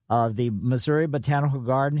of the Missouri Botanical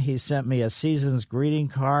Garden. He sent me a season's greeting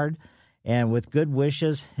card, and with good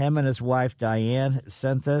wishes, him and his wife Diane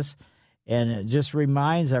sent this. And it just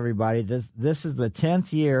reminds everybody that this is the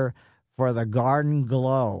 10th year for the Garden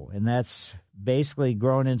Glow, and that's basically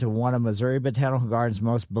grown into one of Missouri Botanical Garden's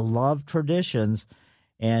most beloved traditions.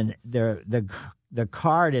 And the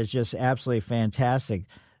card is just absolutely fantastic.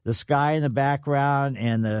 The sky in the background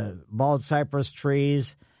and the bald cypress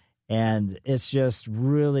trees, and it's just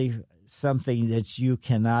really something that you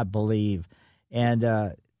cannot believe. And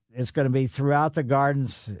it's going to be throughout the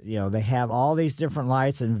gardens. They have all these different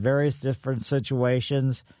lights in various different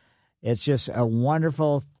situations. It's just a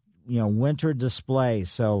wonderful, winter display.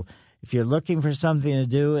 So if you're looking for something to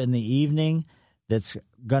do in the evening that's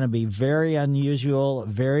going to be very unusual,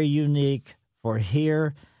 very unique for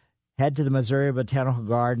here, head to the Missouri Botanical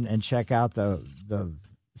Garden and check out the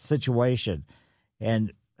situation.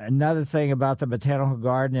 And another thing about the Botanical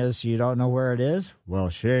Garden is you don't know where it is? Well,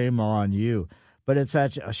 shame on you. But it's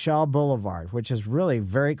at Shaw Boulevard, which is really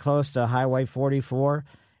very close to Highway 44.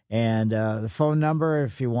 And the phone number,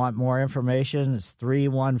 if you want more information, is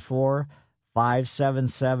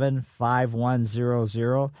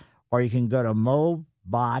 314-577-5100. Or you can go to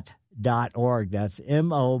mobot.org. That's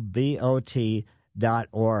MOBOT.org.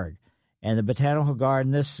 And the Botanical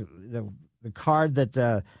Garden, the card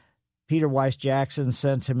that Peter Weiss Jackson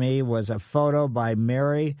sent to me was a photo by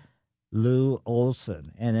Mary Lou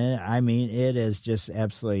Olson. And it is just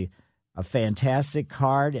absolutely a fantastic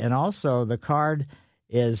card. And also the card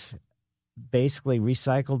is basically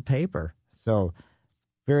recycled paper. So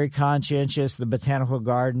very conscientious, the Botanical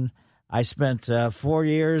Garden. I spent 4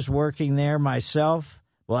 years working there myself.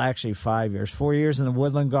 Well, actually 5 years. 4 years in the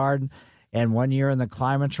Woodland Garden and 1 year in the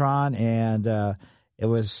Climatron. And it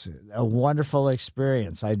was a wonderful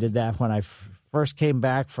experience. I did that when I first came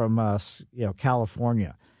back from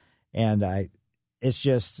California. And it's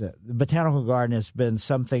just the Botanical Garden has been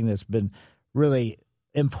something that's been really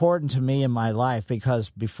important to me in my life, because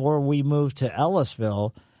before we moved to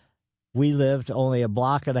Ellisville, we lived only a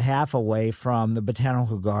block and a half away from the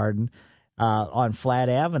Botanical Garden on Flat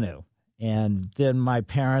Avenue. And then my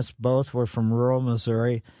parents both were from rural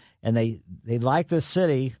Missouri, and they liked the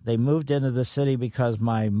city. They moved into the city because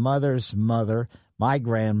my mother's mother, my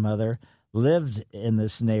grandmother, lived in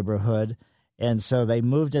this neighborhood. And so they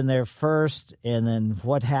moved in there first, and then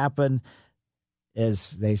what happened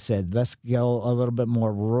is they said, let's go a little bit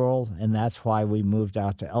more rural, and that's why we moved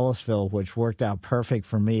out to Ellisville, which worked out perfect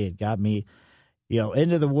for me. It got me,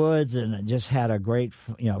 into the woods, and it just had a great,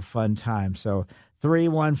 fun time. So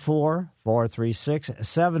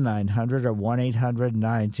 314-436-7900 or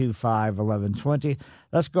 1-800-925-1120.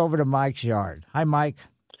 Let's go over to Mike's yard. Hi, Mike.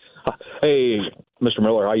 Hey, Mr.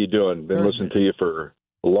 Miller, how you doing? Been listening to you for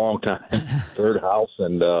a long time. Third house.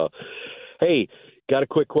 And, hey, got a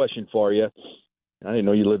quick question for you. I didn't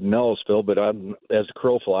know you lived in Ellisville, but as the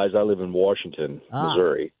crow flies, I live in Washington,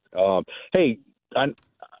 Missouri. Hey,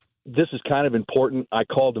 this is kind of important. I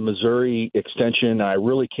called the Missouri extension. I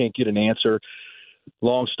really can't get an answer.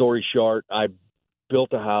 Long story short, I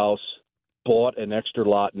built a house, bought an extra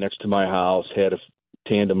lot next to my house, had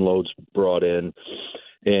tandem loads brought in,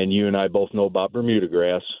 and you and I both know about Bermuda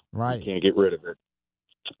grass. Right. You can't get rid of it.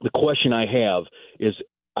 The question I have is,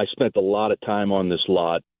 I spent a lot of time on this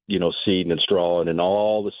lot, seeding and strawing, and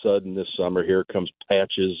all of a sudden this summer, here comes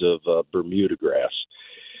patches of Bermuda grass,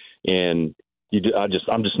 and I'm just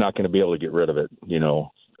not going to be able to get rid of it.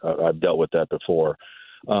 I've dealt with that before.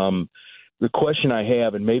 The question I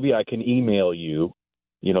have, and maybe I can email you,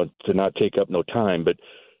 to not take up no time, but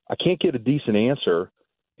I can't get a decent answer,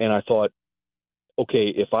 and I thought, okay,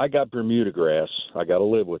 if I got Bermuda grass, I got to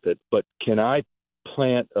live with it, but can I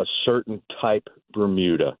plant a certain type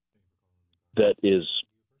Bermuda that is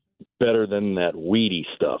better than that weedy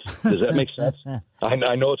stuff? Does that make sense?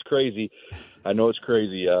 I know it's crazy. I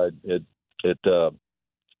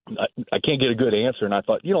can't get a good answer, and I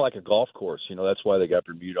thought, like a golf course, that's why they got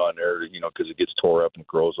Bermuda on there, because it gets tore up and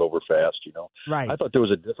grows over fast, Right. I thought there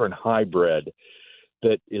was a different hybrid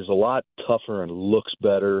that is a lot tougher and looks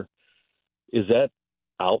better. Is that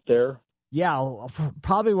out there? Yeah,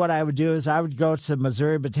 probably what I would do is I would go to the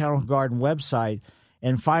Missouri Botanical Garden website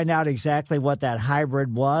and find out exactly what that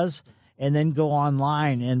hybrid was, and then go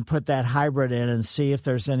online and put that hybrid in and see if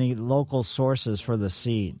there's any local sources for the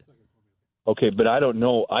seed. Okay, but I don't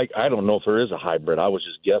know. I don't know if there is a hybrid. I was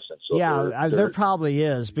just guessing. So yeah, there probably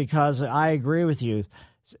is, because I agree with you.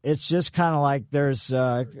 It's just kind of like there's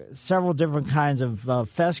several different kinds of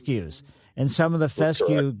fescues, and some of the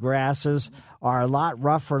fescue grasses are a lot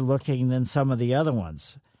rougher looking than some of the other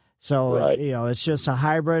ones. So, right. It's just a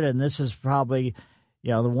hybrid, and this is probably,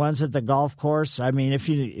 the ones at the golf course. I mean, if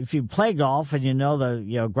you play golf and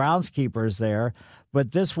the groundskeepers there,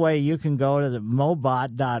 but this way you can go to the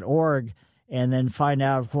mobot.org and then find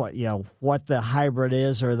out what the hybrid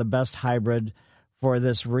is, or the best hybrid for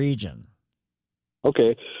this region.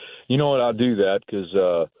 Okay. You know what? I'll do that, because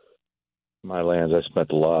my lands, I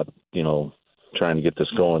spent a lot, trying to get this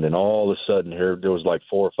going. And all of a sudden here, there was like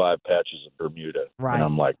 4 or 5 patches of Bermuda. Right. And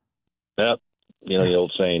I'm like, yep. The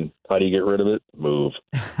old saying, how do you get rid of it? Move.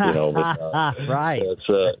 Right.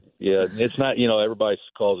 It's not, everybody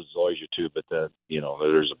calls it zoysia too, but then,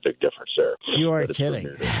 there's a big difference there. You are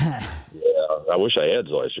kidding. Yeah. I wish I had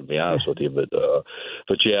zoysia, to be honest with you, but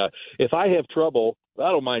yeah, if I have trouble, I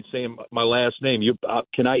don't mind saying my last name.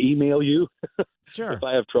 Can I email you? Sure. If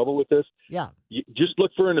I have trouble with this? Yeah. Just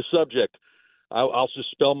look for in the subject. I'll just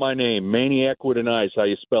spell my name, Maniac with an I is how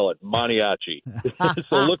you spell it, Maniaci.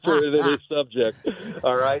 So look for it in the subject.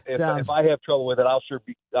 All right. If I have trouble with it, I'll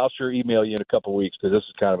sure email you in a couple of weeks, because this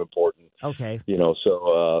is kind of important. Okay.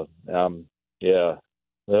 Yeah.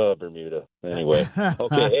 Bermuda. Anyway.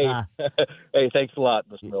 Okay. Hey, thanks a lot,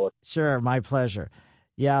 Mr. Miller. Sure, my pleasure.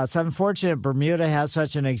 Yeah, it's unfortunate Bermuda has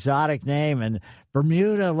such an exotic name, and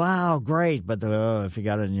Bermuda, wow, great, but if you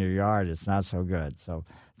got it in your yard, it's not so good. So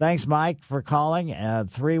thanks, Mike, for calling at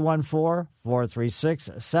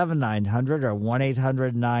 314-436-7900 or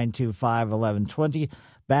 1-800-925-1120.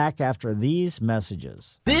 Back after these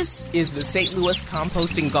messages. This is the St. Louis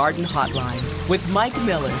Composting Garden Hotline with Mike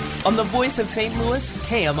Miller on the voice of St. Louis,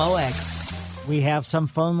 KMOX. We have some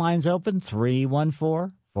phone lines open,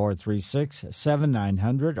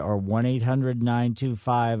 314-436-7900 or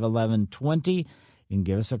 1-800-925-1120. You can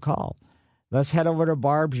give us a call. Let's head over to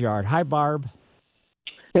Barb's yard. Hi, Barb.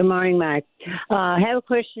 Good morning, Mike. I have a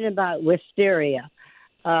question about wisteria.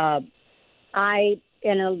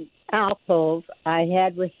 In an alcove, I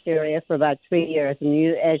had wisteria for about 3 years,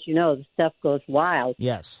 and as you know, the stuff goes wild.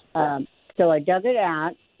 Yes. So I dug it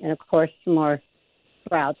out, and of course, some more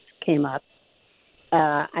sprouts came up.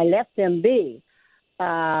 I left them be.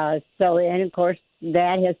 And of course,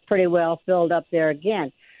 that has pretty well filled up there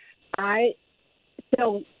again. I'm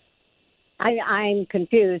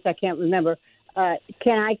confused. I can't remember.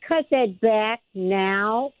 Can I cut that back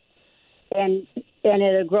now, and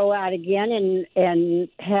it'll grow out again and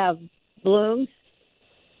have blooms?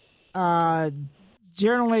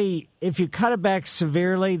 Generally, if you cut it back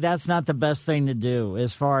severely, that's not the best thing to do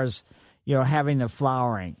as far as, having the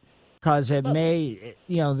flowering, because it may,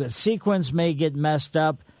 the sequence may get messed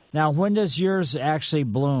up. Now, when does yours actually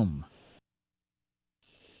bloom?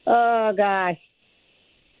 Oh, gosh.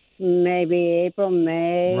 Maybe April,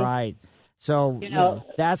 May. Right. So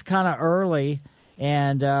that's kind of early.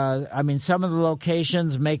 And, some of the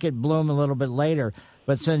locations make it bloom a little bit later.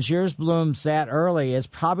 But since yours blooms that early, it's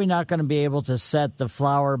probably not going to be able to set the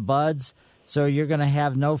flower buds. So you're going to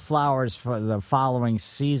have no flowers for the following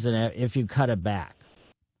season if you cut it back.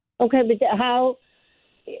 Okay, but how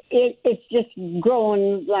it's just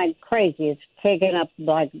growing like crazy. It's taking up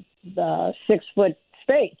like 6 foot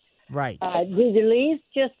space. Right. Do the leaves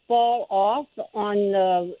just fall off on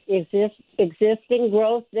the existing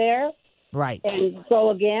growth there? Right. And go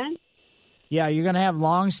again? Yeah, you're going to have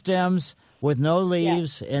long stems with no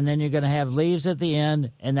leaves, and then you're going to have leaves at the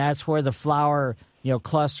end, and that's where the flower,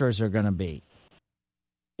 clusters are going to be.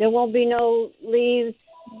 There won't be no leaves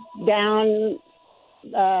down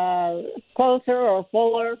closer or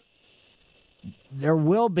fuller? There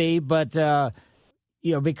will be, but,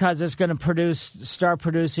 because it's going to start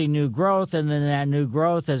producing new growth, and then that new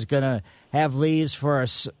growth is going to have leaves for a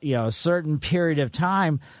certain period of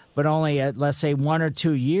time, but only at, let's say, 1 or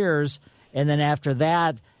 2 years, and then after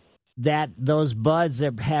that those buds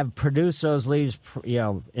that have produced those leaves,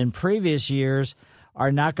 in previous years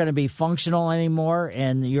are not going to be functional anymore,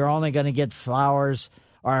 and you're only going to get foliage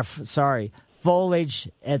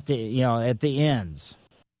at the ends.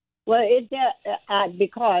 Well,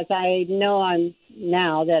 because I know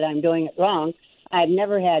now that I'm doing it wrong, I've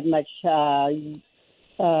never had much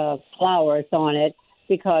flowers on it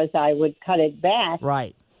because I would cut it back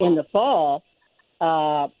in the fall.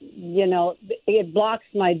 It blocks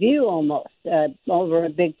my view almost over a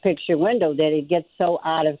big picture window that it gets so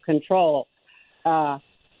out of control. So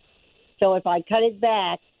if I cut it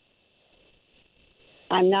back,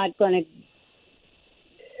 I'm not going to.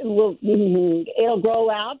 It'll grow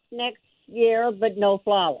out next year, but no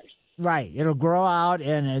flowers. Right. It'll grow out,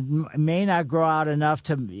 and it may not grow out enough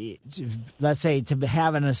to let's say, to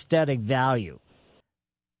have an aesthetic value.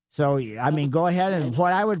 So, go ahead, and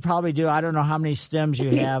what I would probably do, I don't know how many stems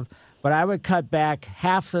you have, but I would cut back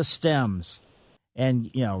half the stems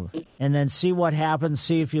and then see what happens,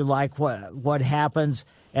 see if you like what happens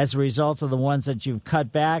as a result of the ones that you've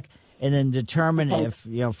cut back, and then determine if,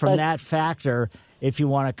 from that factor, if you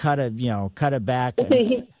want to cut it back.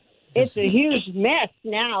 It's a huge mess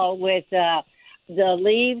now with the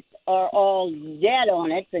leaves are all dead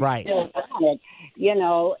on it, but still on it,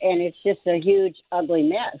 and it's just a huge, ugly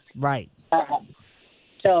mess. Right.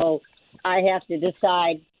 So I have to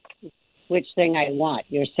decide which thing I want,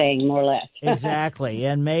 you're saying, more or less. Exactly.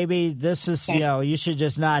 And maybe this is, you should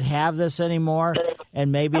just not have this anymore,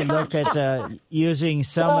 and maybe look at using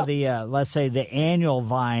some of the, let's say, the annual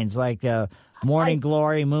vines, like Morning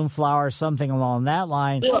Glory, Moonflower, something along that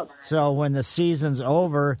line. So when the season's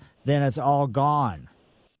over, then it's all gone.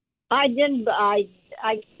 I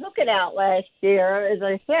took it out last year, as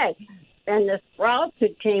I said, and the sprouts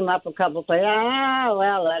had came up a couple places.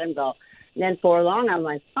 Well, let them go. And then for long, I'm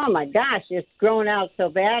like, oh my gosh, it's grown out so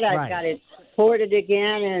bad. I've got it supported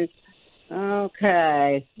again, and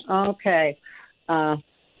okay. All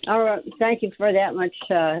right, thank you for that much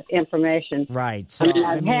information. Right. So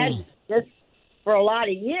I've had this for a lot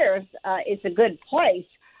of years. It's a good place,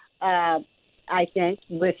 I think,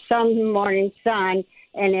 with some morning sun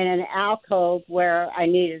and in an alcove where I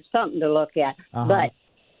needed something to look at. But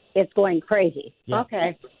it's going crazy. Yeah.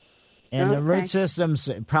 Okay. And the root system's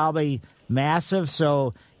probably massive,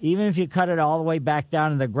 so even if you cut it all the way back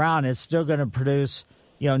down to the ground, it's still going to produce,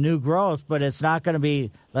 new growth, but it's not going to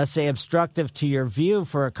be, let's say, obstructive to your view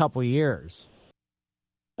for a couple years.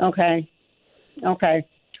 Okay.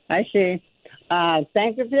 I see.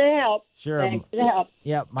 Thank you for the help. Sure. Thanks for the help.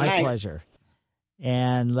 Yeah, my pleasure.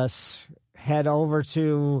 And let's head over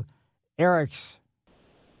to Eric's.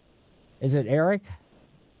 Is it Eric?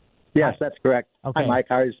 Yes, that's correct. Okay. Hi, Mike.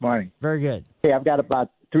 How are you this morning? Very good. Hey, I've got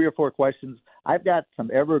about 3 or 4 questions. I've got some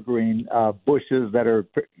evergreen bushes that are,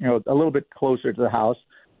 a little bit closer to the house,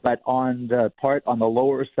 but on the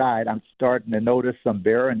lower side, I'm starting to notice some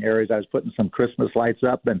barren areas. I was putting some Christmas lights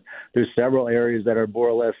up, and there's several areas that are more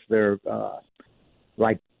or less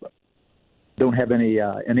don't have any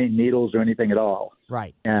needles or anything at all.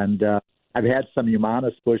 Right. And I've had some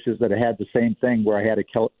Humanus bushes that have had the same thing where I had to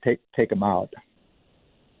take them out.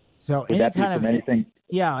 So Would that be from anything?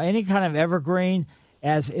 Yeah, any kind of evergreen,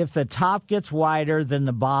 as if the top gets wider than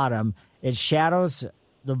the bottom, it shadows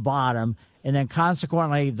the bottom, and then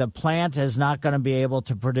consequently the plant is not going to be able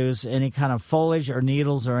to produce any kind of foliage or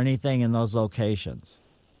needles or anything in those locations.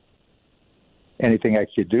 Anything I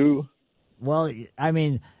could do? Well, I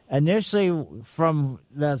mean, initially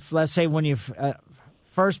let's say when you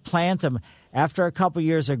first plant them, after a couple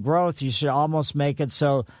years of growth, you should almost make it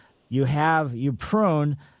so you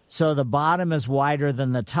prune so the bottom is wider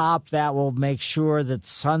than the top. That will make sure that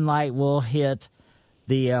sunlight will hit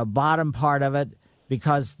the bottom part of it,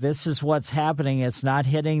 because this is what's happening. It's not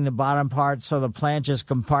hitting the bottom part, so the plant just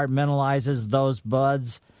compartmentalizes those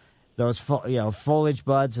buds, those foliage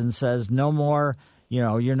buds, and says, no more,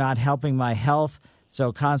 you're not helping my health,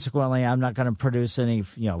 so consequently I'm not going to produce any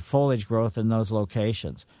foliage growth in those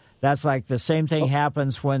locations. That's like the same thing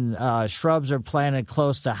happens when shrubs are planted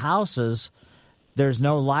close to houses. There's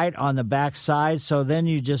no light on the back side, so then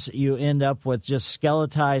you end up with just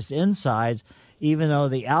skeletized insides, even though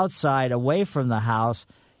the outside away from the house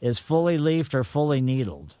is fully leafed or fully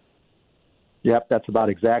needled. Yep, that's about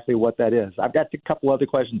exactly what that is. I've got a couple other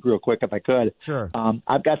questions real quick, if I could. Sure.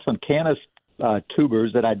 I've got some Canis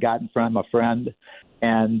tubers that I'd gotten from a friend,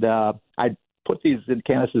 and I put these in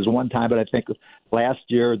Canises one time, but I think last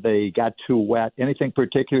year they got too wet. Anything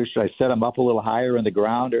particular? Should I set them up a little higher in the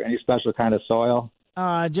ground, or any special kind of soil?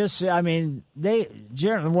 There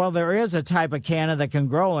is a type of canna that can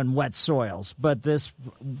grow in wet soils, but this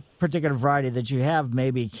particular variety that you have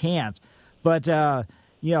maybe can't. But,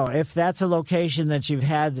 if that's a location that you've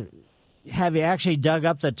had, have you actually dug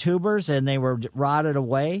up the tubers and they were rotted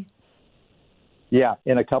away? Yeah,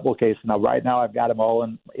 in a couple of cases. Now, right now, I've got them all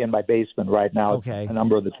in my basement right now. Okay. A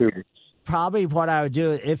number of the tubers. Probably what I would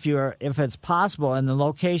do, if it's possible, and the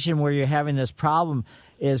location where you're having this problem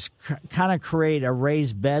is kind of create a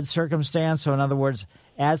raised bed circumstance. So, in other words,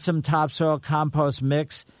 add some topsoil compost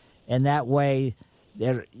mix, and that way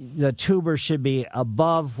the tuber should be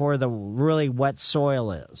above where the really wet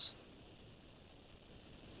soil is.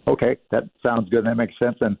 Okay, that sounds good. That makes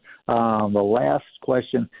sense. And the last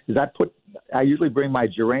question is, I usually bring my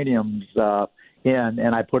geraniums in,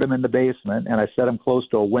 and I put them in the basement, and I set them close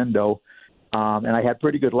to a window. And I had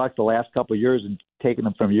pretty good luck the last couple of years in taking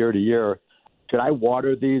them from year to year. Could I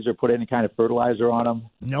water these or put any kind of fertilizer on them?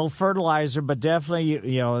 No fertilizer, but definitely,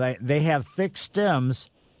 they have thick stems,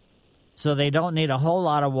 so they don't need a whole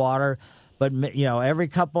lot of water. But, every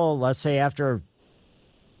couple, let's say after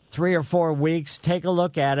 3 or 4 weeks, take a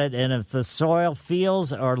look at it, and if the soil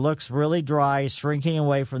feels or looks really dry, shrinking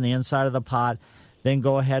away from the inside of the pot, then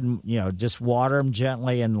go ahead and, just water them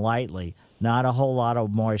gently and lightly, not a whole lot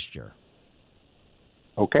of moisture.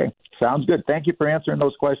 Okay, sounds good. Thank you for answering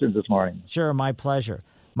those questions this morning. Sure, my pleasure.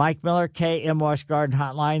 Mike Miller, KMOX Garden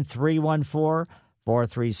Hotline,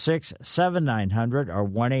 314-436-7900 or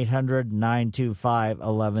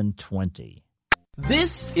 1-800-925-1120.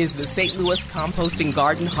 This is the St. Louis Composting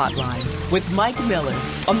Garden Hotline with Mike Miller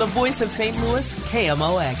on the voice of St. Louis,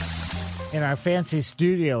 KMOX. In our fancy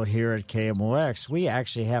studio here at KMOX, we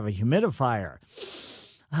actually have a humidifier.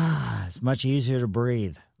 It's much easier to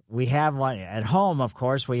breathe. We have one at home, of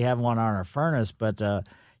course. We have one on our furnace, but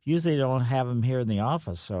usually don't have them here in the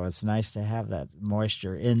office, so it's nice to have that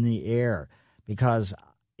moisture in the air because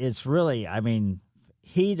it's really,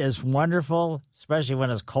 heat is wonderful, especially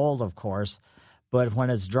when it's cold, of course. But when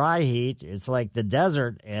it's dry heat, it's like the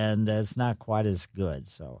desert, and it's not quite as good.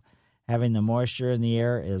 So having the moisture in the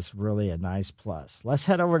air is really a nice plus. Let's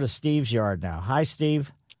head over to Steve's yard now. Hi,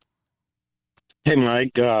 Steve. Hey,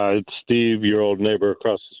 Mike. It's Steve, your old neighbor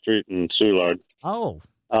across the street in Soulard. Oh.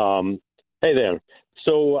 Hey there.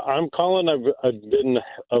 So I'm calling. I've been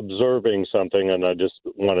observing something, and I just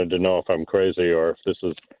wanted to know if I'm crazy or if this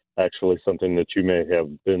is actually something that you may have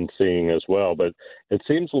been seeing as well. But it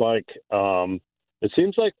seems like it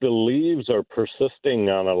seems like the leaves are persisting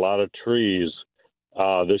on a lot of trees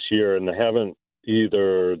this year, and they haven't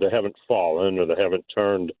fallen or they haven't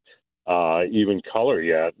turned even color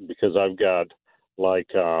yet. Because I've got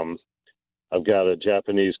a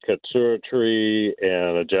Japanese katsura tree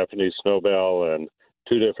and a Japanese snowbell and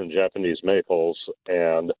 2 different Japanese maples,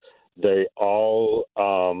 and they're all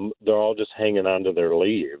just hanging onto their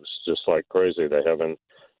leaves just like crazy. They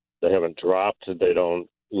haven't dropped. They don't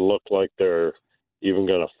look like they're even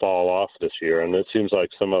going to fall off this year. And it seems like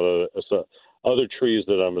some of the other trees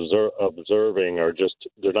that I'm observing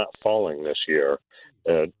they're not falling this year,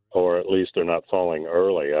 or at least they're not falling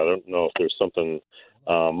early. I don't know if there's something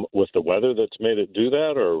with the weather that's made it do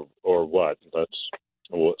that, or what.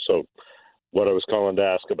 So what I was calling to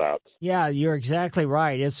ask about. Yeah, you're exactly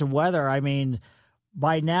right. It's the weather. I mean,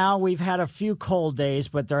 by now we've had a few cold days,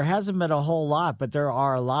 but there hasn't been a whole lot. But there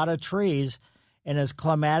are a lot of trees, and it's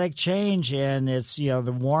climatic change, and it's, the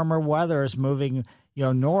warmer weather is moving,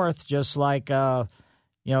 north, just like,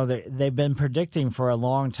 they've been predicting for a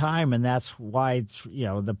long time, and that's why,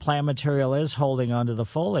 the plant material is holding onto the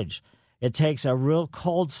foliage. It takes a real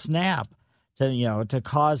cold snap to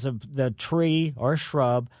cause the tree or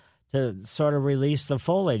shrub to sort of release the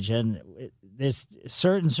foliage. And there's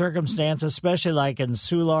certain circumstances, especially like in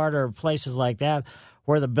Soulard or places like that,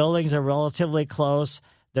 where the buildings are relatively close,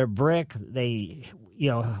 they're brick, they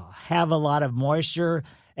have a lot of moisture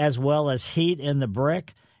as well as heat in the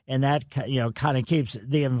brick, and that kind of keeps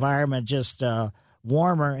the environment just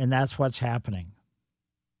warmer, and that's what's happening.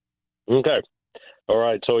 Okay. All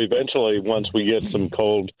right. So eventually, once we get some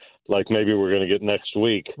cold, like maybe we're going to get next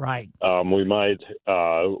week, right? We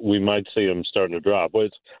might see them starting to drop.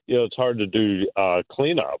 But it's hard to do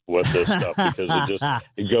cleanup with this stuff because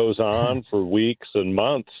it goes on for weeks and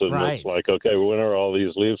months, and right. It's like, okay, when are all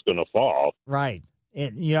these leaves going to fall? Right.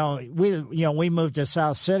 We moved to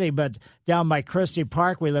South City, but down by Christie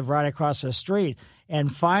Park, we live right across the street.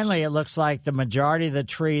 And finally, it looks like the majority of the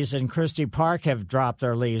trees in Christie Park have dropped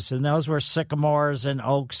their leaves. And those were sycamores and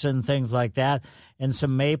oaks and things like that, and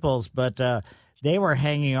some maples. But they were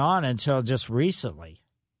hanging on until just recently.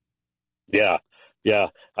 Yeah.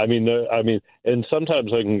 I mean, and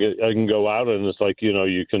sometimes I can go out and it's like,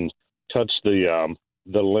 you can touch the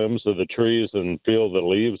limbs of the trees and feel the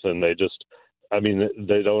leaves, and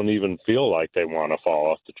they don't even feel like they want to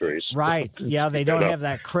fall off the trees. Right. Yeah, they don't have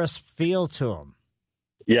that crisp feel to them.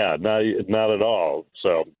 Yeah, not at all.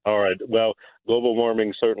 So, all right. Well, global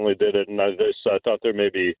warming certainly did it, and I thought there may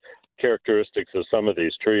be characteristics of some of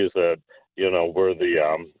these trees that, were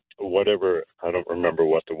the whatever, I don't remember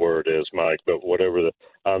what the word is, Mike, but whatever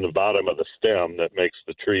on the bottom of the stem that makes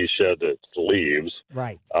the tree shed its leaves.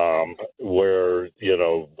 Right. Where,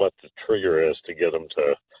 what the trigger is to get them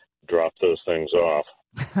to drop those things off.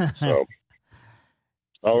 So,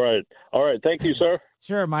 all right. Thank you, sir.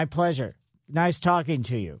 Sure. My pleasure. Nice talking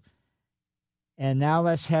to you. And now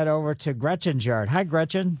let's head over to Gretchen's yard. Hi,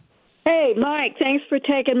 Gretchen. Hey, Mike. Thanks for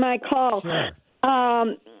taking my call. Sure.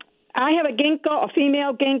 I have a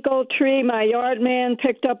female ginkgo tree. My yard man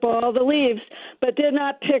picked up all the leaves, but did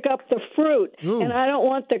not pick up the fruit. Ooh. And I don't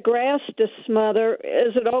want the grass to smother.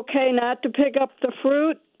 Is it okay not to pick up the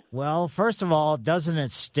fruit? Well, first of all, doesn't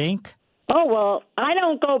it stink? Oh, well, I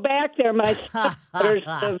don't go back there. My stepdaughters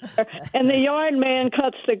live there, and the yard man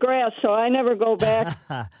cuts the grass, so I never go back.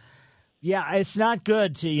 Yeah, it's not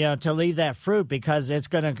good to leave that fruit because it's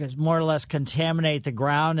going to more or less contaminate the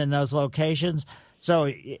ground in those locations. So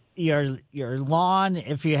your lawn,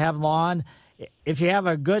 if you have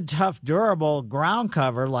a good, tough, durable ground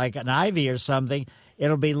cover like an ivy or something,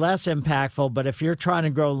 it'll be less impactful. But if you're trying to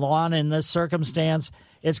grow lawn in this circumstance,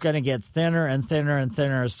 it's going to get thinner and thinner and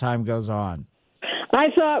thinner as time goes on. I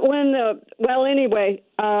thought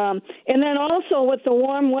and then also with the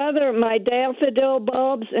warm weather, my daffodil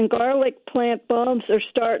bulbs and garlic plant bulbs are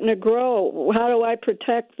starting to grow. How do I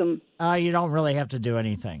protect them? You don't really have to do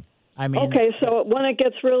anything. I mean, okay, so when it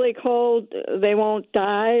gets really cold, they won't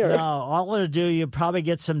die? Or? No, all it'll do, you probably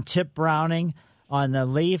get some tip browning on the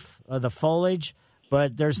leaf or the foliage,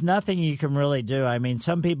 but there's nothing you can really do. I mean,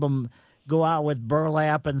 some people go out with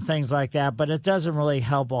burlap and things like that, but it doesn't really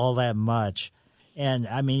help all that much. And,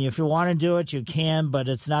 I mean, if you want to do it, you can, but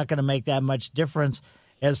it's not going to make that much difference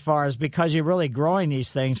as far as because you're really growing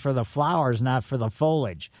these things for the flowers, not for the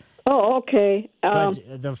foliage. Oh, okay.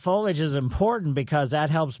 But the foliage is important because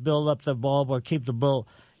that helps build up the bulb or keep the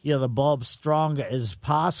bulb strong as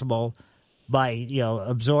possible by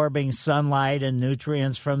absorbing sunlight and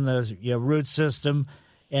nutrients from the root system,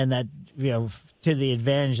 and that to the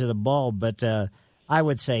advantage of the bulb. But I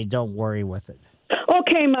would say don't worry with it.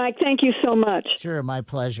 Okay, Mike. Thank you so much. Sure, my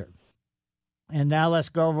pleasure. And now let's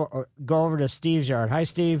go over to Steve's yard. Hi,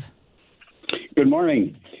 Steve. Good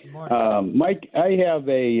morning. Good morning. Mike, I have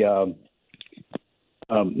a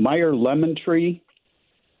Meyer lemon tree.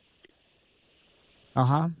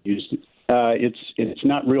 Uh-huh. It's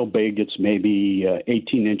not real big. It's maybe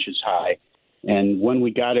 18 inches high. And when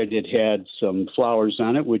we got it, it had some flowers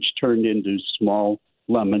on it, which turned into small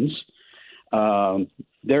lemons.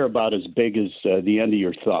 They're about as big as the end of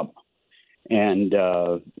your thumb. And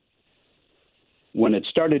when it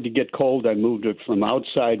started to get cold, I moved it from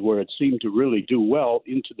outside where it seemed to really do well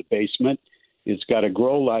into the basement. It's got a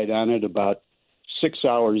grow light on it about 6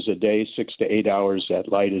 hours a day, 6 to 8 hours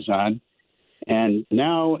that light is on. And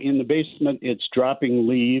now in the basement, it's dropping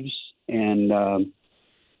leaves, and I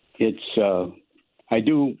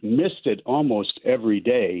do mist it almost every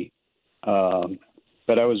day.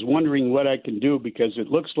 But I was wondering what I can do, because it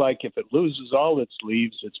looks like if it loses all its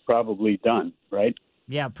leaves, it's probably done, right?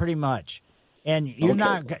 Yeah, pretty much. And you're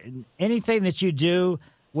not anything that you do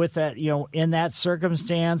with that, in that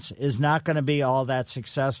circumstance is not going to be all that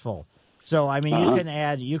successful. So, I mean,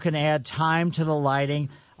 you can add time to the lighting.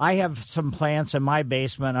 I have some plants in my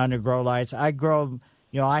basement under grow lights. I grow,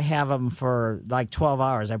 I have them for like 12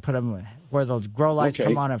 hours. I put them where those grow lights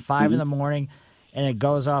come on at 5 in the morning, and it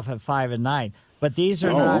goes off at 5 at night. But these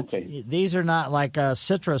are these are not like a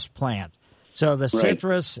citrus plant. So the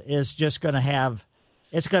citrus is just going to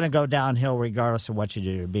it's going to go downhill regardless of what you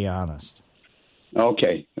do, to be honest.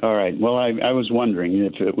 Okay. All right. Well, I was wondering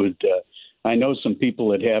if it would. I know some people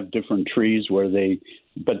that have different trees where they're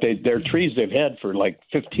trees they've had for like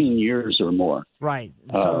 15 years or more. Right.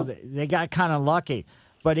 So they got kind of lucky.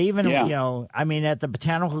 But even, at the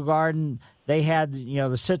Botanical Garden, they had,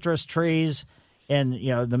 the citrus trees and,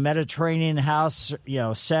 the Mediterranean house,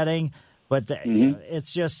 setting. But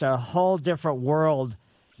it's just a whole different world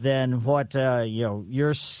than what,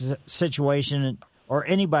 your situation or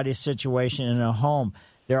anybody's situation in a home.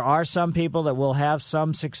 There are some people that will have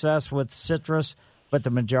some success with citrus, but the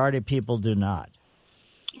majority of people do not.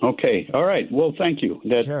 Okay. All right. Well, thank you.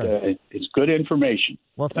 That is good information.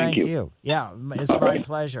 Well, thank you. Yeah, it's my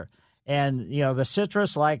pleasure. And, the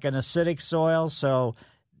citrus like an acidic soil, so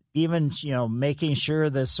even, making sure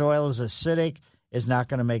the soil is acidic is not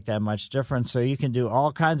going to make that much difference. So you can do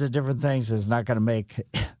all kinds of different things. It's not going to make,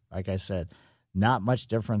 like I said, not much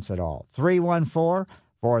difference at all.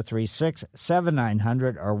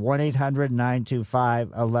 314-436-7900 or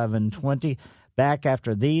 1-800-925-1120. Back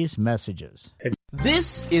after these messages.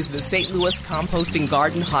 This is the St. Louis Composting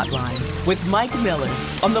Garden Hotline with Mike Miller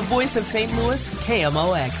on the voice of St. Louis,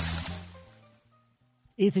 KMOX.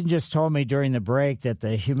 Ethan just told me during the break that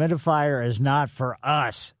the humidifier is not for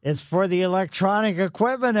us. It's for the electronic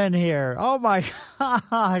equipment in here. Oh, my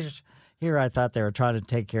gosh. Here I thought they were trying to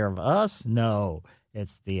take care of us. No,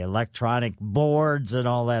 it's the electronic boards and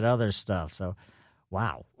all that other stuff. So,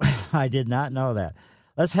 wow, I did not know that.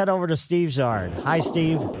 Let's head over to Steve's yard. Hi,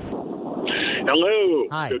 Steve. Hello.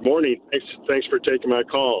 Hi. Good morning. Thanks for taking my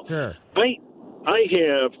call. Sure. I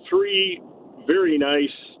have 3 very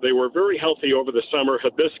nice, they were very healthy over the summer,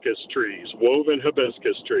 hibiscus trees, woven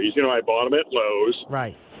hibiscus trees. I bought them at Lowe's.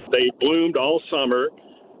 Right. They bloomed all summer.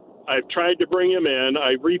 I've tried to bring them in.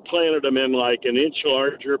 I replanted them in like an inch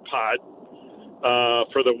larger pot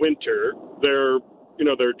for the winter. They're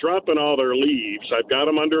dropping all their leaves. I've got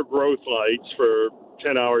them under growth lights for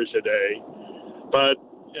 10 hours a day, but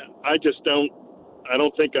I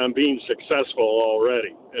don't think I'm being successful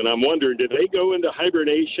already. And I'm wondering, did they go into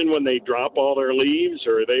hibernation when they drop all their leaves,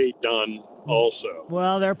 or are they done also?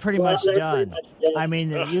 Well, they're pretty much done. I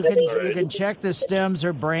mean, you can check the stems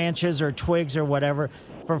or branches or twigs or whatever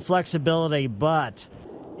for flexibility, but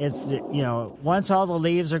it's, once all the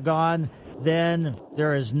leaves are gone, then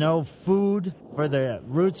there is no food for the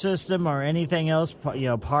root system or anything else,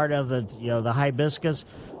 part of the, the hibiscus.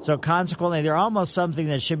 So consequently, they're almost something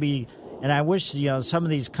that should be, and I wish, some of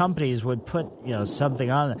these companies would put, something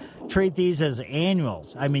on it. Treat these as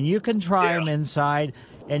annuals. I mean, you can try them inside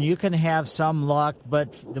and you can have some luck,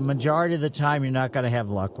 but the majority of the time you're not going to have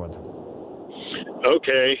luck with them.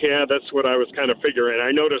 Okay, yeah, that's what I was kind of figuring.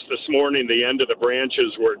 I noticed this morning the end of the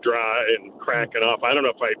branches were dry and cracking off. I don't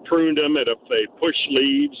know if I pruned them and if they pushed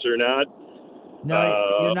leaves or not.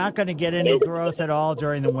 No, you're not going to get any growth at all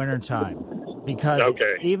during the wintertime because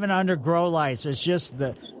even under grow lights, it's just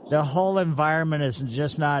the whole environment is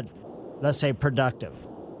just not, let's say, productive.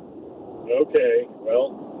 Okay,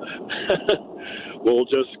 well, we'll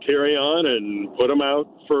just carry on and put them out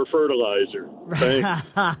for fertilizer. Thanks.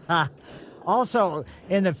 Also,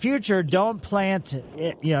 in the future, don't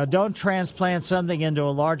transplant something into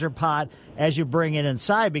a larger pot as you bring it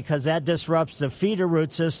inside, because that disrupts the feeder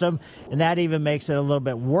root system, and that even makes it a little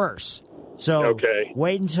bit worse. So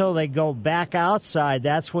wait until they go back outside.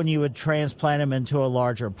 That's when you would transplant them into a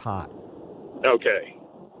larger pot. Okay.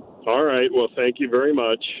 All right. Well, thank you very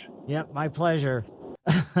much. Yep, my pleasure.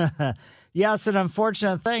 Yeah, it's an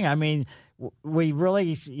unfortunate thing. I mean, we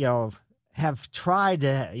really, have tried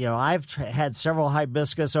to, I've had several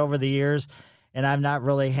hibiscus over the years, and I've not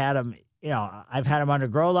really had them, I've had them under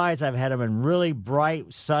grow lights. I've had them in really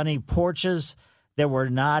bright, sunny porches that were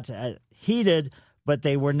not heated, but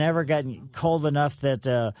they were never getting cold enough that,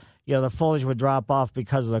 the foliage would drop off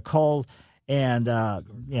because of the cold, and,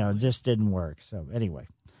 it just didn't work. So anyway,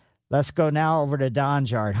 let's go now over to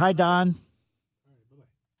Don's yard. Hi, Don.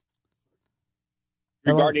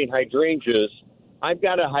 Regarding hydrangeas, I've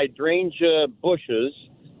got a hydrangea bushes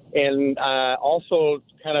and also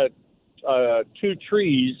kind of two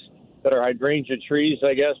trees that are hydrangea trees,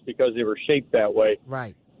 I guess, because they were shaped that way.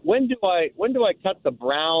 Right. When do I cut the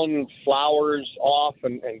brown flowers off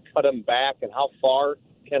and cut them back, and how far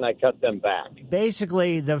can I cut them back?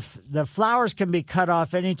 Basically, the flowers can be cut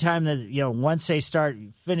off anytime that, once they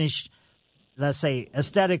finish, let's say,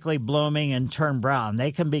 aesthetically blooming and turn brown,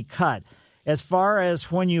 they can be cut. As far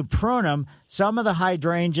as when you prune them, some of the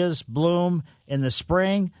hydrangeas bloom in the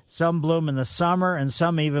spring, some bloom in the summer, and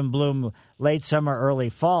some even bloom late summer, early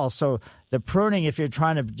fall. So the pruning, if you're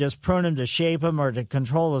trying to just prune them to shape them or to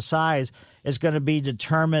control the size, is going to be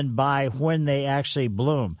determined by when they actually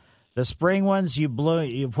bloom. The spring ones you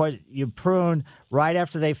prune right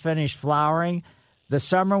after they finish flowering. The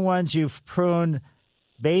summer ones you prune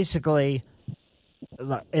basically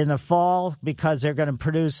in the fall, because they're going to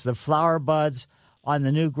produce the flower buds on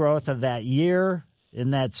the new growth of that year,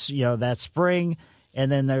 and that's that spring,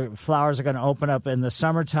 and then the flowers are going to open up in the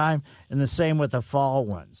summertime, and the same with the fall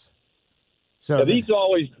ones. So these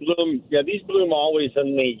always bloom. Yeah, these bloom always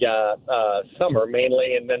in the summer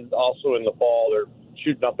mainly, and then also in the fall they're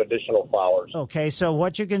shooting up additional flowers. Okay, so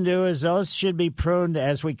what you can do is those should be pruned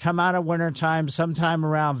as we come out of wintertime, sometime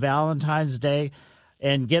around Valentine's Day,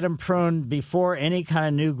 and get them pruned before any kind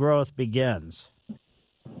of new growth begins.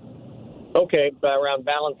 Okay, around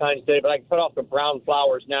Valentine's Day, but I can cut off the brown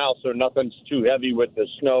flowers now so nothing's too heavy with the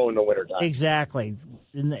snow in the wintertime. Exactly.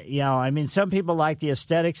 Some people like the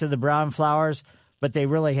aesthetics of the brown flowers, but they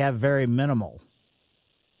really have very minimal.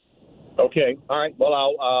 Okay, all right. Well,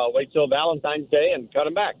 I'll wait till Valentine's Day and cut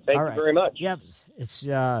them back. Thank you very much. Yep, it's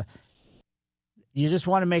you just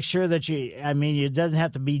want to make sure that it doesn't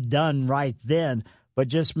have to be done right then, but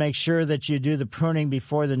just make sure that you do the pruning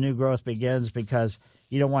before the new growth begins, because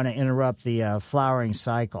you don't want to interrupt the flowering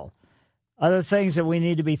cycle. Other things that we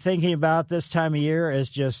need to be thinking about this time of year is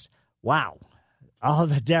just, wow, all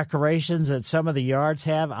the decorations that some of the yards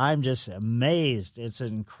have. I'm just amazed. It's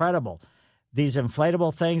incredible. These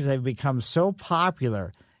inflatable things, they've become so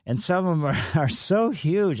popular, and some of them are so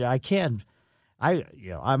huge. I'm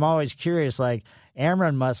always curious, like,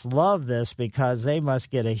 Ameren must love this because they must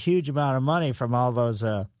get a huge amount of money from all those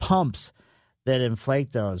pumps that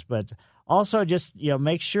inflate those. But also just,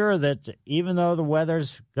 make sure that even though the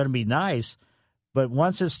weather's going to be nice, but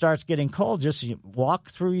once it starts getting cold, just walk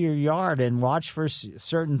through your yard and watch for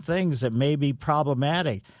certain things that may be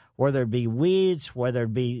problematic, whether it be weeds, whether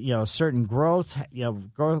it be, certain growth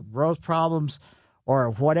problems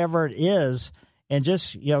or whatever it is, and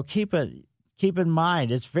just, keep in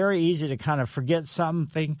mind, it's very easy to kind of forget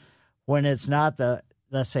something when it's not the,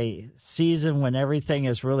 let's say, season when everything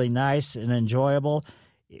is really nice and enjoyable.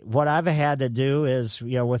 What I've had to do is,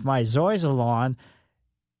 with my zoysia lawn,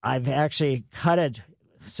 I've actually cut it,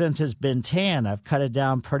 since it's been tan, I've cut it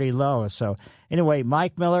down pretty low. So anyway,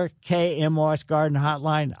 Mike Miller, KMOX Garden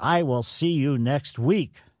Hotline. I will see you next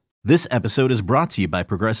week. This episode is brought to you by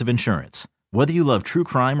Progressive Insurance. Whether you love true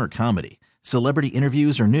crime or comedy, celebrity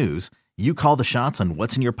interviews or news, you call the shots on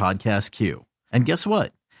what's in your podcast queue. And guess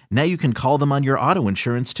what? Now you can call them on your auto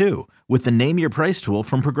insurance too, with the Name Your Price tool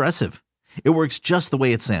from Progressive. It works just the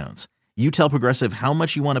way it sounds. You tell Progressive how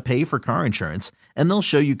much you want to pay for car insurance, and they'll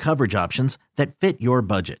show you coverage options that fit your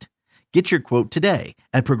budget. Get your quote today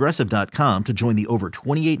at Progressive.com to join the over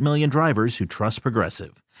 28 million drivers who trust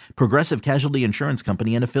Progressive. Progressive Casualty Insurance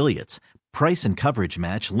Company and Affiliates. Price and coverage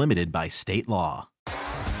match limited by state law.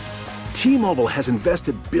 T-Mobile has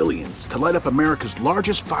invested billions to light up America's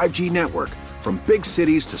largest 5G network, from big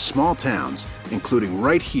cities to small towns, including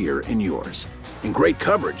right here in yours. And great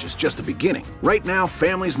coverage is just the beginning. Right now,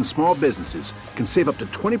 families and small businesses can save up to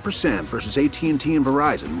 20% versus AT&T and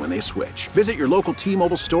Verizon when they switch. Visit your local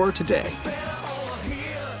T-Mobile store today.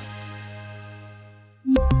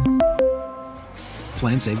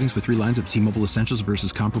 Plan savings with 3 lines of T-Mobile Essentials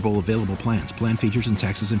versus comparable available plans. Plan features and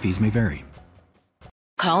taxes and fees may vary.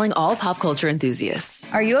 Calling all pop culture enthusiasts.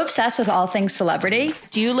 Are you obsessed with all things celebrity?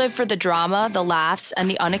 Do you live for the drama, the laughs, and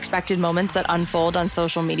the unexpected moments that unfold on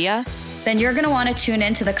social media? Then you're going to want to tune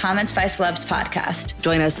in to the Comments by Celebs podcast.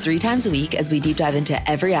 Join us 3 times a week as we deep dive into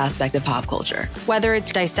every aspect of pop culture. Whether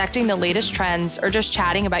it's dissecting the latest trends or just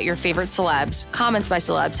chatting about your favorite celebs, Comments by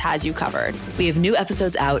Celebs has you covered. We have new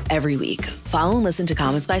episodes out every week. Follow and listen to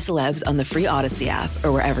Comments by Celebs on the free Odyssey app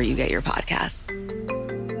or wherever you get your podcasts.